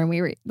husband wore when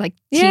we were like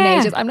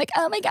teenagers, I'm like,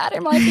 oh my God, it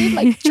reminds me of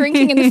like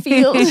drinking in the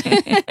field.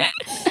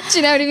 Do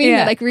you know what I mean?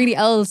 Yeah. Like really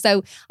old.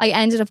 So I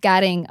ended up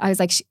I was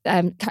like,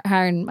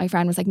 Karen, my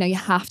friend, was like, no, you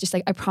have to,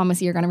 like, I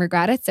promise you're going to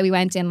regret it. So we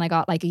went in and I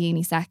got like a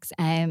unisex,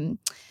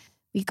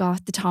 we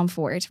got the Tom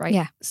Ford, right?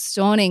 Yeah.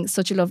 Stunning,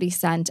 such a lovely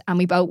scent. And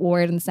we both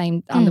wore it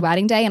on the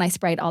wedding day, and I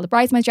sprayed all the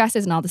bridesmaid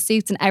dresses and all the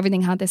suits, and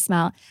everything had this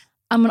smell.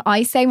 And when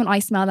I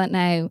smell that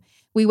now,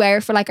 we wear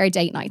it for like our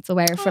date nights. We'll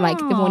wear it for like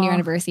the 1 year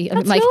anniversary. And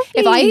that's like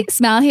if I lovely.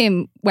 smell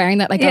him wearing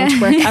that, like going to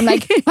work, I'm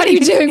like, what are you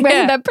doing wearing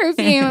Yeah. that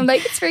perfume? I'm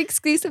like, it's for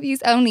exclusive use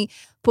only.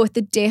 But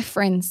the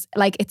difference,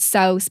 like it's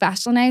so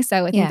special now.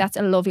 So I think Yeah. that's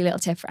a lovely little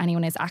tip for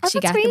anyone is actually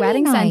that's get the really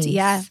wedding nice. scent.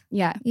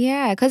 Yeah.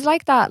 Yeah, because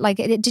like that, like,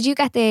 did you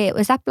get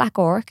was that Black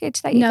Orchid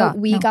that you got?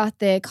 We got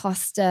the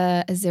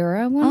Costa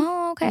Azura one.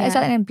 Oh, okay. Is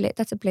that in blue?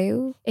 That's a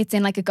blue? It's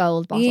in like a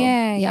gold bottle.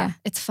 Yeah.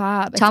 It's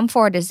fab. Tom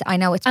Ford is, I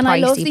know it's and pricey, I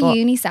love the but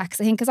unisex,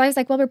 I think, because I was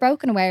like, well, we're both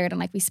going to wear it, and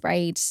like we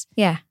sprayed.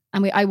 Yeah.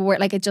 And I wore it,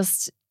 like it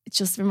just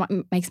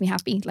makes me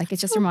happy. Like it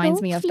just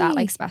reminds me of that lovely.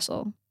 like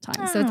special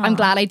time. So I'm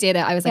glad I did it.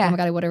 I was like, oh my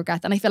God, I would have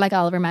regret that. And I feel like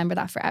I'll remember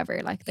that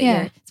forever. Like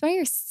it's why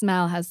your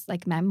smell has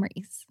like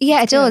memories. Yeah,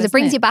 it It's cool, does. It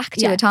brings isn't you back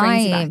to a It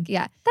brings you time. back,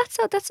 yeah.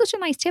 That's such a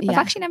nice tip. I've Yeah.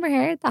 actually never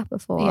heard that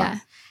before. Yeah.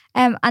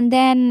 And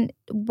then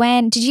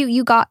when did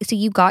you got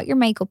your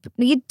makeup?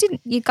 No, you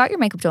didn't. You got your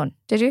makeup done,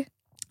 did you?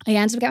 I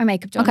ended up getting my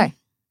makeup done. Okay.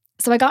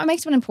 So I got my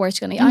makeup done in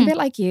Portugal. I'm a bit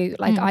like you.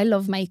 Like I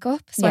love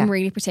makeup. So Yeah. I'm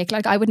really particular.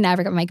 Like I would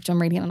never get my makeup done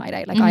really on a night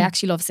out. Like I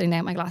actually love sitting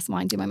down with my glass of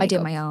wine, do my I makeup.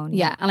 do my own.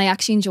 Yeah. And I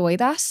actually enjoy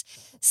that.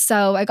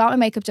 So I got my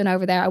makeup done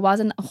over there. I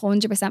wasn't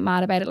 100%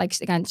 mad about it. Like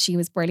again, she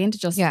was brilliant.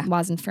 It just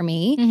wasn't for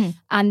me. Mhm.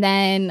 And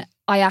then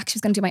I actually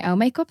was going to do my own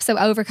makeup. So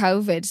over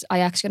COVID,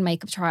 I actually got a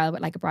makeup trial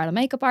with like a bridal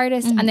makeup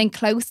artist. And then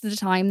close to the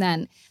time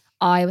then,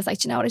 I was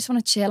like, you know what, I just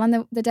want to chill on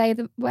the day of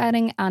the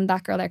wedding. And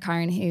that girl there,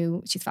 Karen,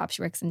 who she's fab,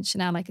 she works in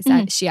Chanel, like I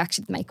said, she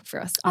actually did the makeup for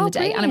us on the day.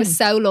 Brilliant. And it was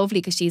so lovely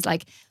because she's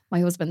like my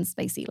husband's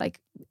basically like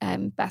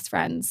best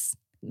friend's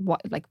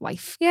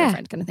wife,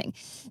 girlfriend kind of thing.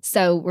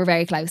 So we're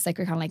very close. Like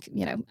we're kind of like,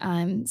 you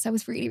know, so it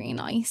was really, really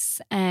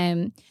nice.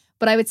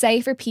 But I would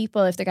say for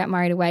people, if they're getting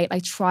married away,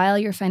 like trial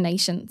your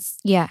foundations.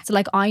 Yeah. So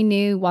like I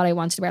knew what I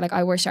wanted to wear. Like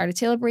I wore Charlotte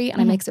Tilbury and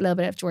I mixed a little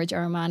bit of Giorgio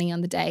Armani on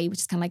the day,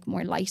 which is kind of like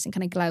more light and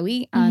kind of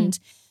glowy. And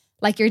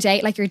like your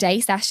day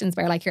sessions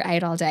where like you're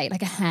out all day,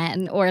 like a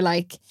hen, or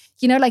like,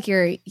 you know, like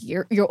you're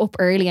up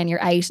early and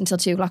you're out until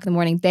 2 o'clock in the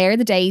morning. They're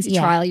the days you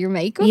trial your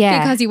makeup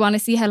because you want to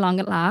see how long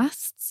it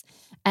lasts.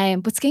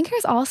 But skincare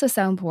is also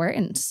so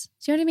important.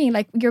 Do you know what I mean?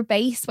 Like your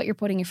base, what you're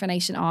putting your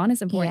foundation on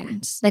is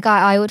important. Yeah. Like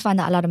I would find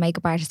that a lot of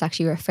makeup artists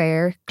actually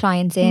refer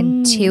clients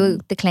in to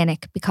the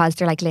clinic because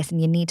they're like, listen,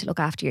 you need to look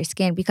after your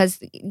skin because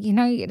you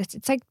know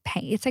it's like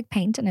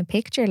painting a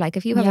picture. Like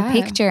if you have a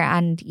picture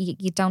and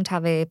you don't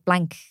have a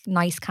blank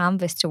nice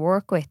canvas to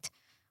work with,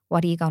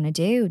 what are you going to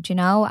do? Do you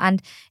know?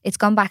 And it's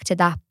gone back to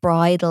that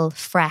bridal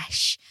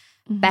fresh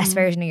best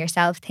version of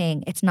yourself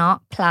thing. It's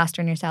not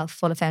plastering yourself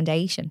full of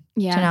foundation.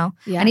 Yeah. Do you know?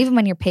 Yeah. And even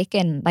when you're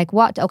picking like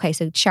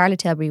so Charlotte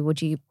Tilbury, would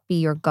you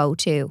be your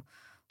go-to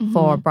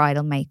for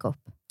bridal makeup?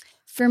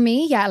 For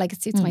me, yeah, like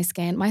it suits my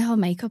skin. My whole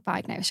makeup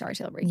bag now is Charlotte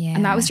Tilbury. Yeah.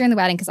 And that was during the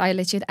wedding because I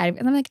literally had everything.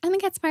 And I'm like, I'm going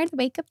to get smart with the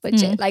makeup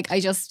budget. Like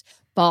I just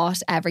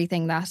bought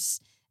everything that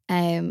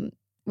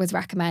was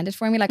recommended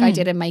for me. Like I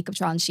did a makeup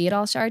trial and she had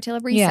all Charlotte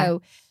Tilbury. Yeah.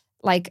 So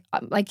like,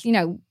 you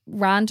know,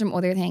 random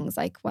other things.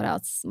 Like what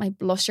else? My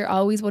blusher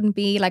always wouldn't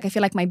be. Like I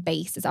feel like my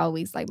base is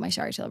always like my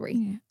Charlotte Tilbury.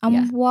 Yeah.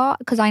 And what,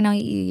 because I know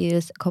you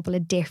use a couple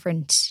of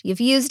different, you've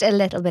used a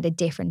little bit of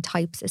different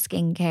types of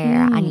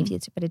skincare and you've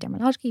used a bit of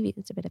Dermalogica, you've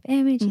used a bit of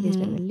Image, you've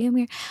used a bit of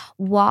Lumiere.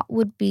 What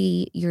would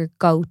be your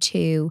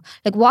go-to,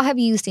 like what have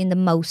you seen the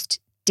most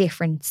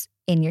difference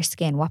in your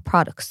skin? What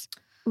products?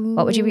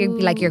 What would you be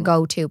like your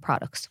go-to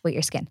products with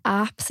your skin?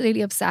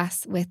 Absolutely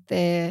obsessed with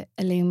the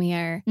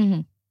Lumiere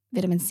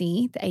vitamin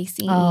C, the ACE.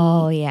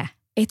 Oh yeah.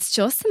 It's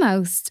just the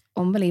most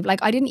unbelievable.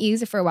 Like I didn't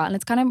use it for a while and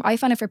it's kind of, I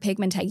find it for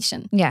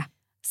pigmentation. Yeah.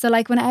 So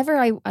like whenever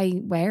I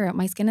wear it,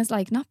 my skin is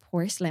like not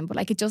porcelain, but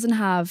like it doesn't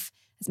have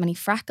as many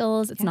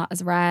freckles. It's not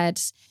as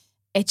red.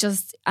 It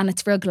just, and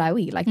it's real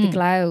glowy. Like the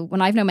glow,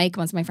 when I've no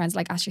makeup on, so my friends are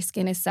like, Ash, your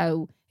skin is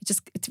so,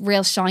 it's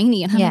real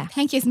shiny. And I'm like,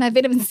 thank you, it's my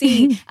vitamin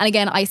C. And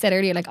again, I said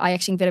earlier, like I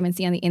actually have vitamin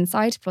C on the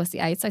inside plus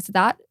the outside. So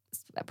that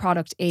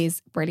product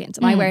is brilliant.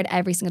 And I wear it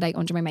every single day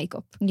under my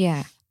makeup.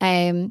 Yeah.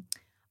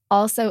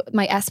 Also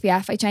my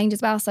SPF I change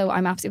as well. So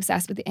I'm absolutely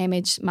obsessed with the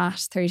Image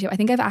Matte 32. I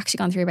think I've actually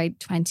gone through about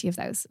 20 of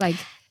those. Like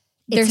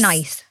it's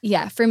nice.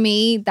 Yeah. For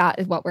me, that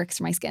is what works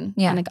for my skin.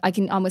 Yeah. And like, I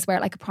can almost wear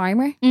it like a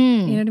primer. You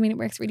know what I mean? It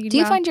works really, really Do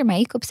you well. find your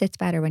makeup sits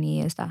better when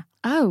you use that?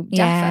 Oh,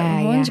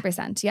 Yeah, definitely.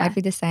 100%. Yeah. I'd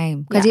be the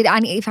same. Because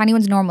if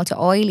anyone's normal to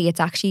oily, it's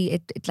actually,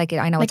 it's like,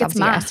 I know like it's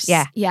it's obviously,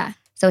 matte. Yeah.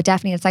 So it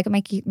definitely, it's like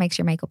it makes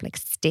your makeup like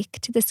stick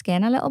to the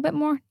skin a little bit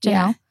more. Do you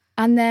know?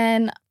 And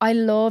then I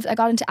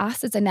got into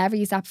acids. I never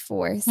used that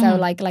before. So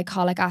like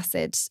glycolic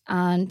acid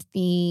and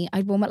I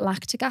had one with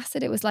lactic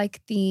acid. It was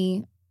like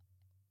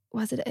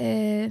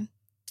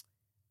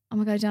oh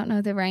my God, I don't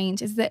know the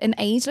range. Is it an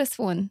ageless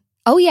one?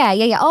 Oh yeah.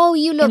 Oh,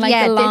 you love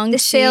like the long the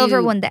silver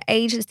tube. one, the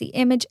ageless, the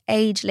Image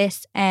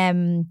ageless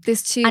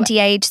There's two.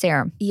 anti-age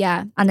serum.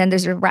 Yeah. And then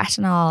there's a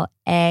retinol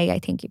A, I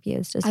think you've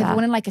used as I've well.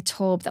 one in like a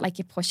tub that like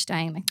you push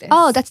down like this.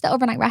 Oh, that's the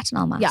overnight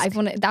retinol mask. Yeah, I've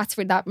one. That's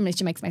for that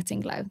literally makes my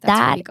skin glow. That's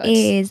That really good.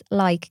 is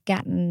like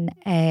getting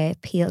a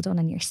peel done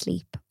in your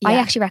sleep. I Yeah.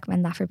 actually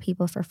recommend that for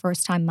people for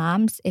first-time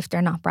moms if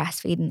they're not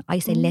breastfeeding. I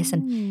say,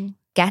 listen,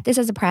 get this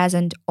as a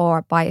present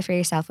or buy it for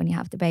yourself when you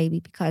have the baby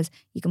because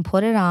you can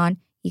put it on,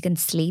 You can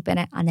sleep in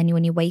it, and then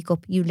when you wake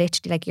up, you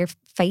literally like your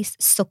face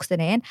sucks it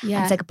in, and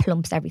Yeah. it's like it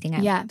plumps everything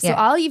out. Yeah. So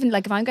I'll even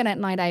like if I'm going to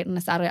night out on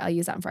a Saturday, I'll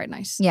use that on Friday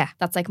night. Yeah.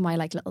 That's like my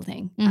like little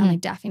thing. And I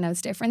definitely know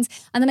it's difference.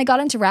 And then I got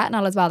into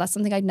retinol as well. That's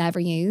something I'd never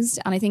used.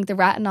 And I think the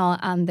retinol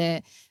and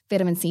the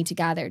vitamin C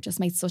together just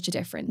made such a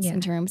difference in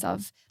terms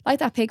of like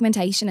that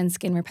pigmentation and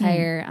skin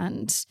repair.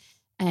 And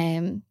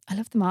I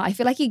love them all. I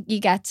feel like you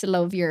get to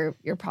love your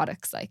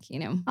products, like, you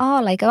know.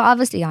 Oh, like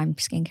obviously I'm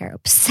skincare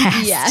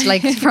obsessed, Yeah.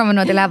 like from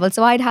another level.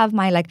 So I'd have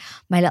my like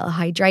my little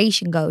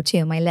hydration go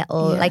to, my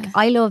little like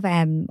I love.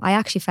 I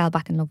actually fell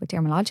back in love with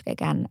Dermalogica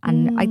again,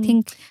 and I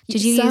think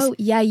did you use?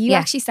 Yeah, you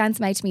actually sent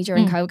some out to me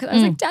during COVID. 'Cause I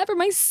was like, Deborah,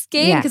 my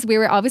skin, because we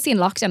were obviously in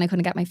lockdown. I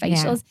couldn't get my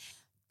facials.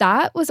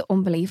 That was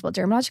unbelievable.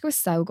 Dermalogica was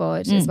so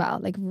good as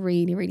well. Like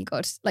really, really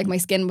good. Like my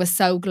skin was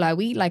so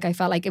glowy. Like I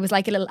felt like it was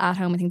like a little at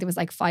home. I think there was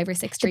like 5 or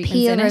 6 treatments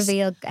Peel in it.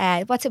 Reveal.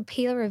 What's it?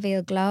 Peel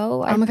Reveal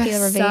Glow. Oh my God,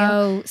 Peel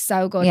Reveal.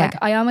 so good. Yeah.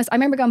 Like I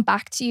remember going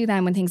back to you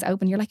then when things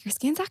open. You're like, your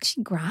skin's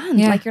actually grand.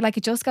 Yeah. Like you're like,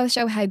 it just goes to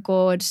show how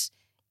good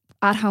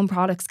at home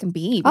products can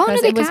be. Oh,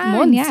 Because no, it they was can,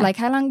 months. yeah. Like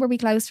how long were we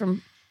closed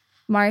from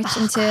March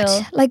until?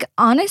 God. Like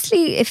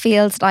honestly, it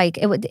feels like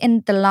it would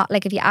in the lot.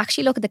 Like if you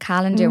actually look at the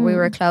calendar, we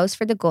were closed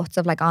for the guts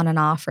of like on and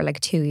off for like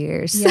 2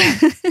 years. Yeah,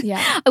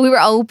 yeah. We were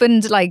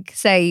opened like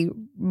say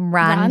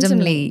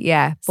randomly.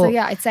 Yeah. So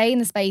yeah, I'd say in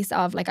the space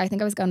of like, I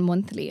think I was going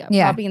monthly.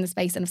 Probably in the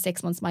space of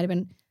 6 months, might have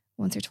been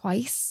once or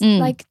twice.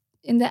 Like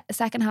in the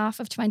second half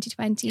of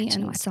 2020.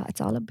 And it's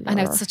all a blur. I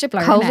know it's such a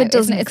blur. COVID now,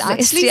 doesn't isn't it?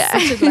 exist. It's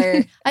actually such a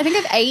blur. I think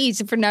I've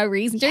aged for no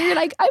reason. You're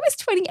like, I was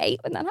 28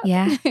 when that happened.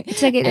 Yeah.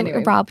 It's like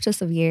it robbed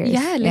us of years.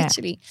 Yeah,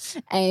 literally.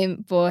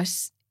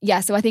 But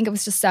yeah, so I think it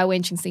was just so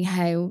interesting to see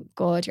how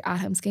good your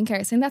at-home skincare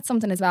is. I think that's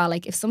something as well.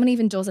 Like if someone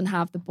even doesn't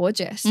have the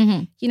budget,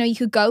 you know, you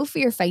could go for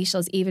your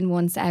facials even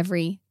once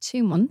every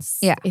 2 months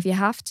if you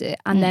have to,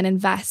 and then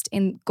invest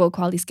in good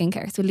quality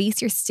skincare. So at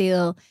least you're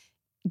still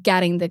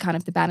getting the kind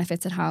of the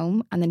benefits at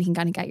home, and then you can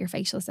kind of get your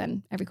facials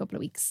in every couple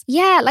of weeks.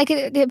 Yeah, like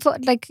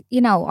like you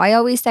know, I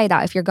always say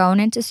that if you're going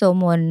into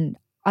someone,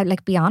 I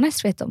like be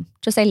honest with them.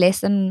 Just say,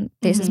 listen,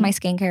 this is my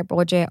skincare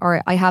budget,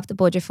 or I have the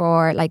budget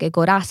for like a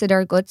good acid or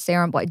a good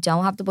serum, but I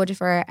don't have the budget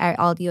for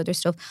all the other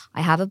stuff.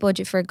 I have a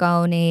budget for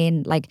going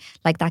in like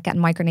that,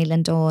 getting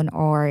microneedling done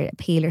or a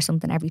peel or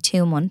something every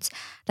 2 months.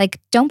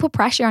 Like don't put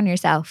pressure on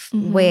yourself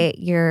with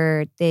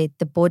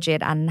the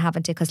budget and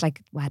having to, because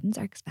like weddings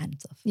are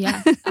expensive.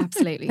 Yeah,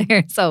 absolutely.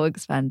 They're so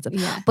expensive.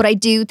 Yeah. But I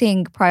do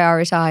think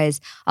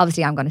prioritize,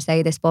 obviously I'm going to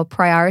say this, but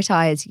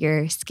prioritize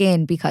your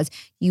skin, because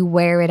you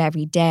wear it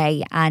every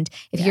day. And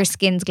if your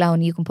skin's glowing,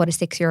 you can put a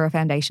 €6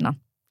 foundation on.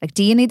 Like,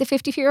 do you need the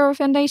 €50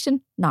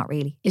 foundation? Not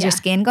really. Is your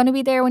skin going to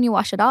be there when you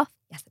wash it off?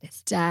 Yes, it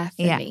is.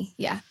 Definitely.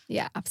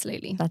 Yeah,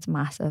 absolutely. That's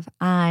massive.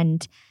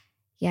 And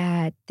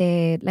yeah,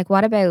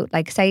 what about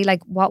like, say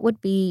like, what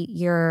would be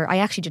your, I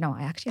actually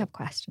have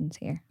questions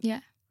here.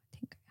 Yeah. I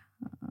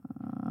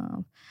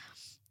think,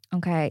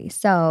 okay.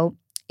 So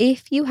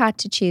if you had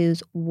to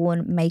choose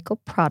one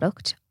makeup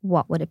product,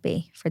 what would it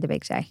be for the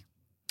big day?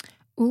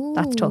 Ooh.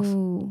 That's tough.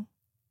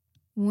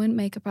 One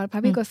makeup product,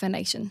 probably a good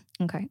foundation.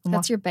 Okay.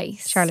 That's your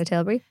base. Charlotte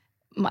Tilbury?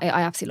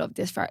 I absolutely love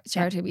this for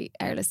Charlotte Tilbury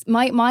Airless.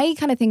 My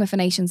kind of thing with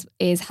foundations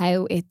is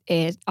how it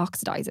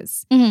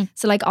oxidizes.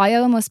 So like I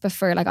almost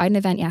prefer, like I had an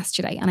event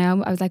yesterday and I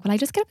was like, well, I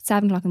just get up at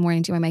 7 o'clock in the morning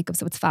and do my makeup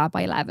so it's fab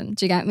by 11.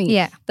 Do you get me?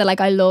 Yeah. That like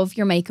I love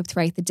your makeup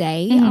throughout the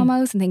day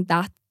almost, and think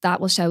that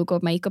will show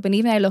good makeup. And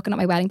even now looking at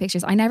my wedding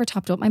pictures, I never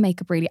topped up my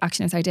makeup really.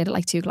 Actually, so I did it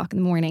like 2 o'clock in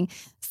the morning.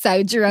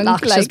 So drunk,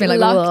 locked.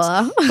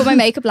 But my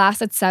makeup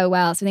lasted so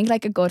well. So I think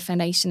like a good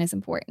foundation is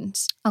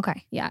important.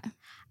 Okay. Yeah.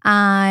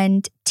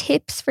 And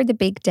tips for the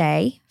big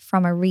day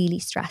from a really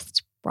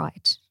stressed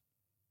bride.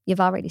 You've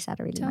already said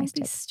a really nice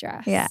tip.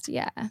 Don't be stressed.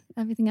 Yeah.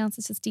 Everything else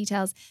is just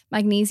details.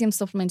 Magnesium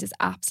supplement is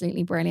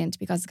absolutely brilliant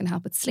because it's going to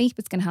help with sleep.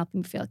 It's going to help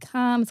you feel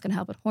calm. It's going to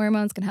help with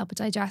hormones. It's going to help with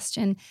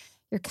digestion.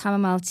 Your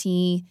chamomile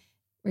tea,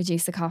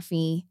 reduce the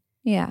coffee.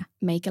 Yeah.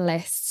 Make a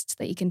list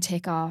that you can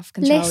tick off.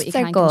 Control Lists what you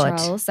can are good.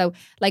 control. So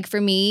like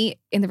for me,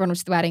 in the run up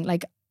to the wedding,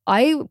 like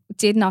I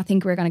did not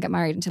think we were going to get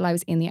married until I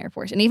was in the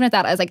airport. And even at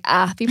that, I was like,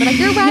 people are like,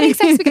 your wedding's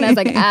next week. And I was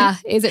like,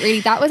 is it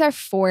really? That was our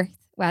 4th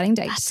wedding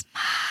date.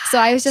 So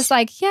I was just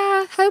like,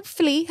 yeah,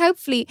 hopefully.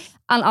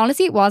 And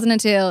honestly, it wasn't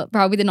until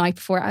probably the night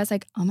before I was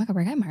like, oh my God,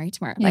 we're getting married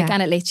tomorrow. Like,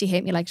 and it literally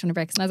hit me like 200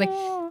 bricks. And I was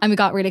like, and we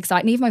got really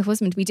excited. And even my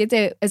husband,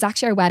 it was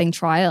actually our wedding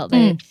trial.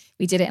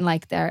 We did it in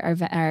like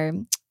our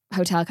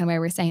hotel kind of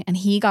where we were staying. And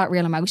he got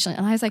real emotional.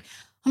 And I was like,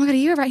 oh my God, are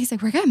you all right? He's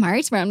like, we're getting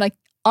married tomorrow. I'm like,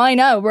 I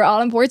know, we're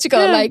all in Portugal.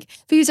 Like,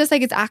 but he was just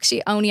like, it's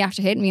actually only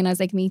after hitting me. And I was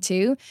like, me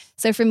too.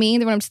 So for me, in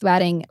the run up to the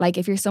wedding, like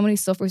if you're someone who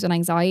suffers with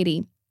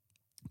anxiety,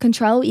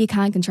 control what you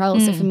can control.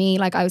 So for me,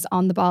 like I was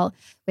on the ball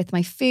with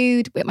my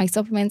food, with my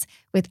supplements,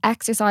 with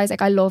exercise.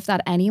 Like I love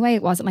that anyway.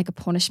 It wasn't like a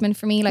punishment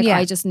for me. Like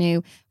I just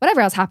knew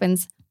whatever else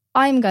happens,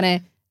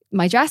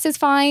 my dress is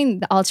fine.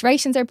 The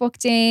alterations are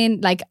booked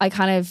in. Like I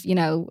kind of,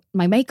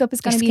 my makeup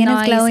is going to be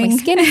nice. My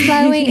skin is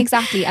glowing.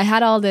 Exactly. I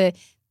had all the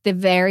the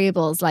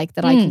variables like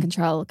that I can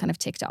control kind of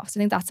ticked off. So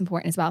I think that's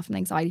important as well from an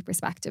anxiety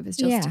perspective, is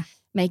just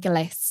make a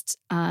list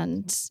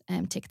and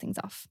tick things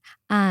off.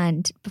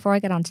 And before I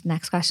get on to the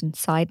next question,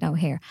 side note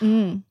here,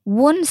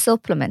 one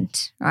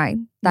supplement, right,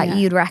 that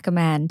you'd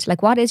recommend,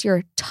 like what is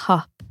your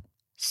top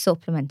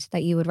supplement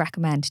that you would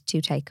recommend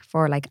to take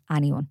for like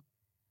anyone?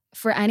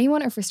 For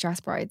anyone or for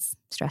stress brides?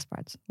 Stress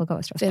brides. We'll go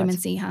with stress Vitamin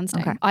brides. C, hands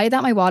down. Okay. I had that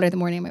in my water the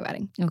morning of my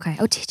wedding. Okay.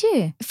 Oh, did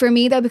you? For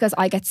me though, because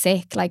I get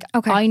sick, like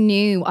I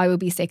knew I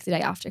would be sick the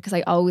day after because I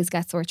always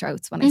get sore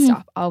throats when I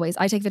stop. Always.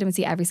 I take vitamin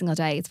C every single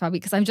day. It's probably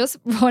because I'm just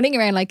running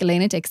around like a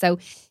lunatic. So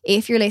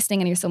if you're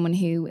listening and you're someone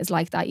who is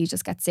like that, you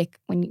just get sick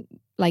when you,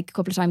 like a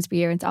couple of times per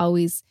year. It's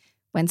always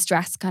when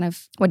stress kind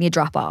of... When you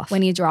drop off.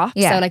 When you drop.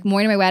 So like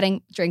morning of my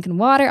wedding, drinking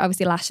water,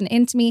 obviously lashing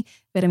into me.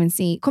 Vitamin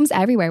C comes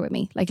everywhere with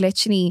me. Like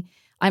literally...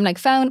 I'm like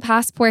phone,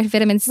 passport,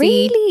 vitamin C.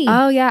 Really?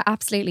 Oh yeah,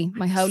 absolutely.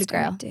 My holy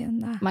grail. Doing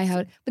that.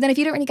 But then if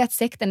you don't really get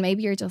sick, then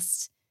maybe you're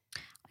just...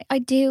 I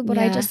do, but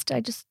I just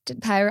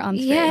power on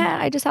through. Yeah,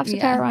 I just have to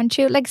power on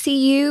through. Like,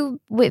 see,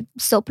 you with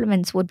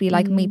supplements would be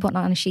like me putting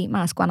on a sheet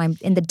mask when I'm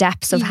in the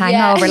depths of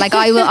hangover. Like,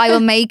 I will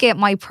make it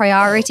my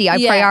priority. I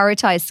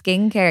prioritize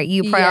skincare.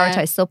 You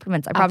prioritize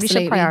supplements. I probably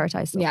should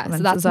prioritize supplements. Yeah,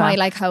 so that's my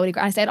like holy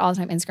grail. I say it all the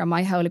time on Instagram.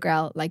 My holy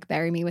grail, like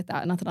bury me with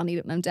that. Not that I'll need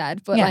it when I'm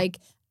dead, but like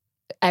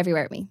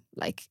everywhere with me.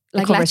 Like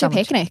electric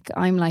picnic.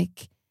 I'm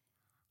like,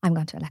 I'm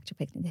going to electric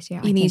picnic this year.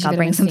 You need I'll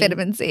bring some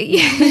vitamin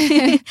C.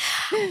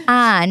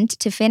 And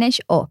to finish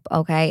up,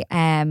 okay,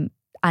 and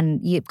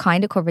you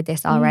kind of covered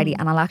this already,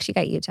 and I'll actually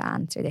get you to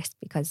answer this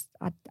because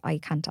I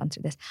can't answer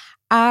this.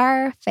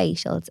 Are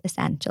facials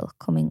essential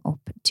coming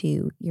up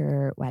to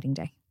your wedding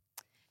day?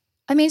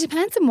 I mean, it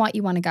depends on what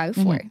you want to go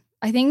for.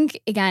 I think,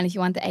 again, if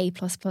you want the A++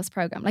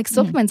 program, like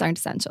supplements aren't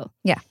essential.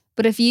 Yeah.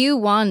 But if you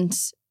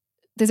want...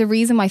 There's a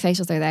reason why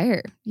facials are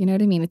there. You know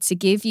what I mean? It's to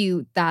give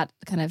you that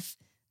kind of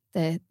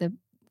the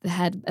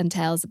head and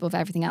tails above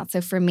everything else. So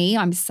for me,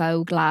 I'm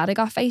so glad I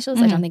got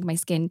facials. I don't think my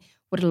skin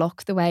would have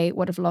looked the way it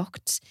would have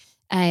looked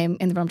in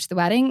the run to the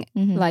wedding.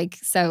 Like,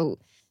 so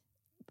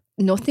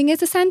nothing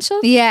is essential.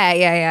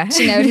 Yeah.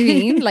 Do you know what I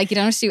mean? Like, you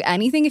don't have to do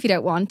anything if you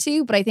don't want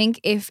to. But I think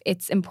if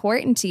it's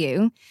important to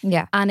you,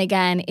 and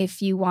again,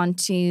 if you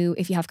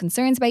have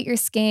concerns about your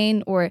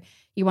skin or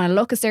you want to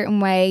look a certain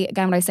way,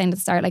 again, what I was saying at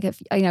the start, like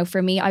if, you know,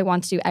 for me, I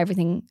want to do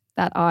everything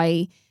that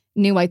I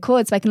knew I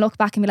could, so I can look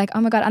back and be like, oh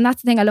my God. And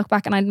that's the thing, I look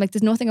back and I'm like,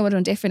 there's nothing I would have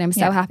done different. I'm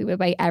so happy with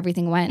the way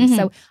everything went.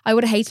 So I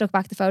would have hated to look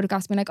back at the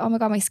photographs and be like, oh my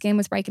God, my skin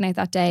was breaking out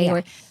that day,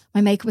 or my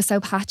makeup was so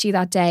patchy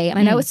that day. And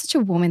I know it's such a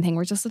woman thing,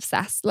 we're just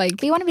obsessed. Like,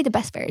 but you want to be the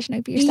best version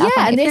of yourself.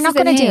 Yeah, and if you're not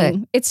going to do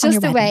it, it's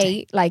just the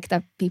way like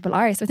that people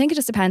are. So I think it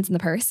just depends on the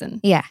person.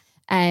 Yeah.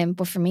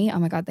 But for me, oh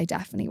my God, they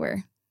definitely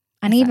were.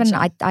 And even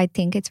I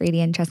think it's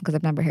really interesting because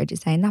I've never heard you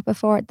saying that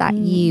before, that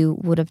you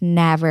would have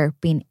never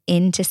been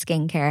into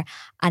skincare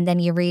and then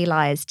you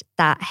realised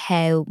that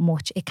how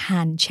much it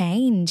can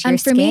change your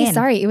skin. And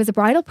for me, it was a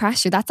bridal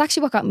pressure. That's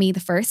actually what got me the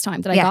first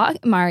time that I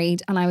got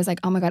married, and I was like,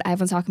 oh my God,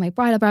 everyone's talking about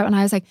bridal. And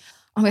I was like,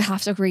 oh, I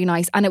have to look really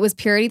nice. And it was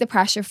purely the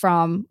pressure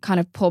from kind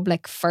of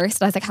public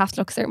first. I was like, I have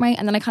to look a certain way.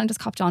 And then I kind of just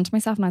copped on to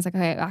myself and I was like,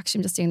 okay, actually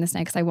I'm just doing this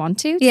now because I want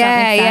to. Does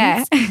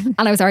that make sense?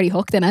 And I was already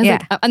hooked in. I was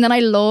like, and then I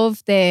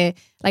love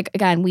like,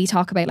 again, we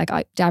talk about, like,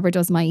 Deborah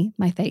does my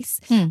face.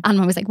 And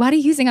I was like, what are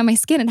you using on my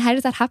skin? And how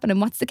does that happen? And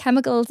what's the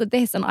chemicals of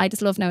this? And I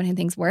just love knowing how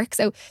things work.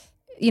 So,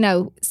 you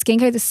know,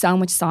 skincare, there's so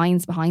much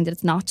science behind it.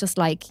 It's not just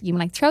like you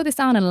like throw this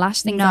on and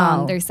lash things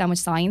on. There's so much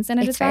science in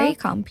it. It's very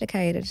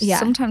complicated. Yeah.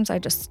 Sometimes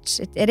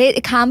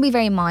it can be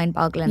very mind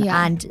boggling.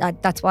 Yeah. And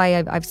that's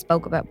why I've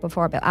spoke about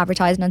before about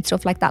advertising and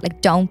stuff like that.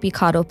 Like, don't be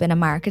caught up in a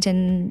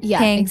marketing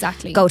thing.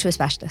 Exactly. Go to a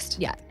specialist.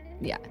 Yeah.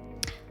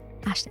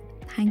 Ashley,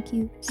 thank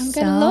you I'm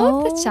gonna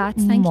love the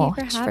chats. Thank you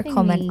for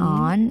coming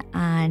on.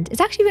 And it's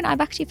actually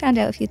I've actually found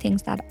out a few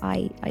things that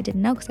I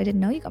didn't know, because I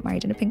didn't know you got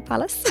married in a pink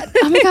palace.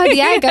 Oh my God,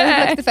 yeah, go and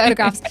look at the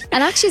photographs.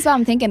 And actually as well,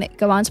 I'm thinking,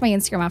 go onto my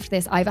Instagram after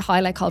this. I have a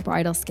highlight called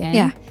Bridal Skin.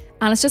 Yeah.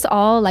 And it's just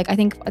all like, I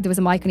think there was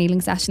a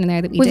microneedling session in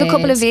there that we did. With a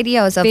couple of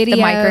videos of the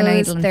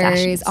microneedling There's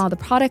sessions. all the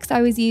products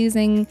I was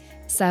using.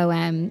 So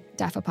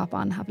defo pop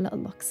on, have a little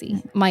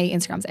look-see. My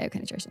Instagram's AOK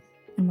Nutrition.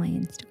 And my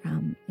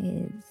Instagram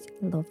is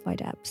Love by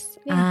Debs.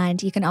 Yeah.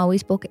 And you can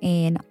always book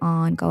in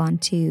go on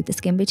to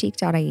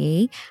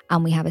theskinboutique.ie,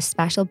 and we have a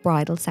special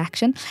bridal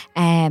section,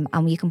 and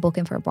you can book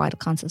in for a bridal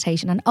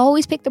consultation, and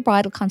always pick the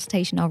bridal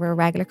consultation over a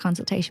regular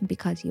consultation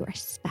because you are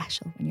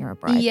special when you're a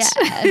bride. Yeah,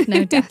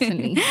 no,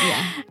 definitely.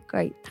 Yeah.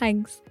 Great.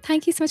 Thanks.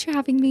 Thank you so much for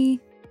having me.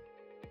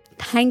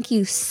 Thank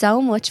you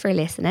so much for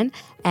listening.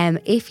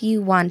 If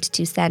you want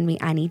to send me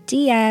any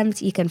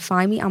DMs, you can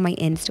find me on my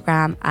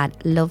Instagram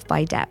at Love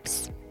by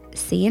Debs.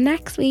 See you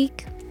next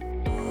week.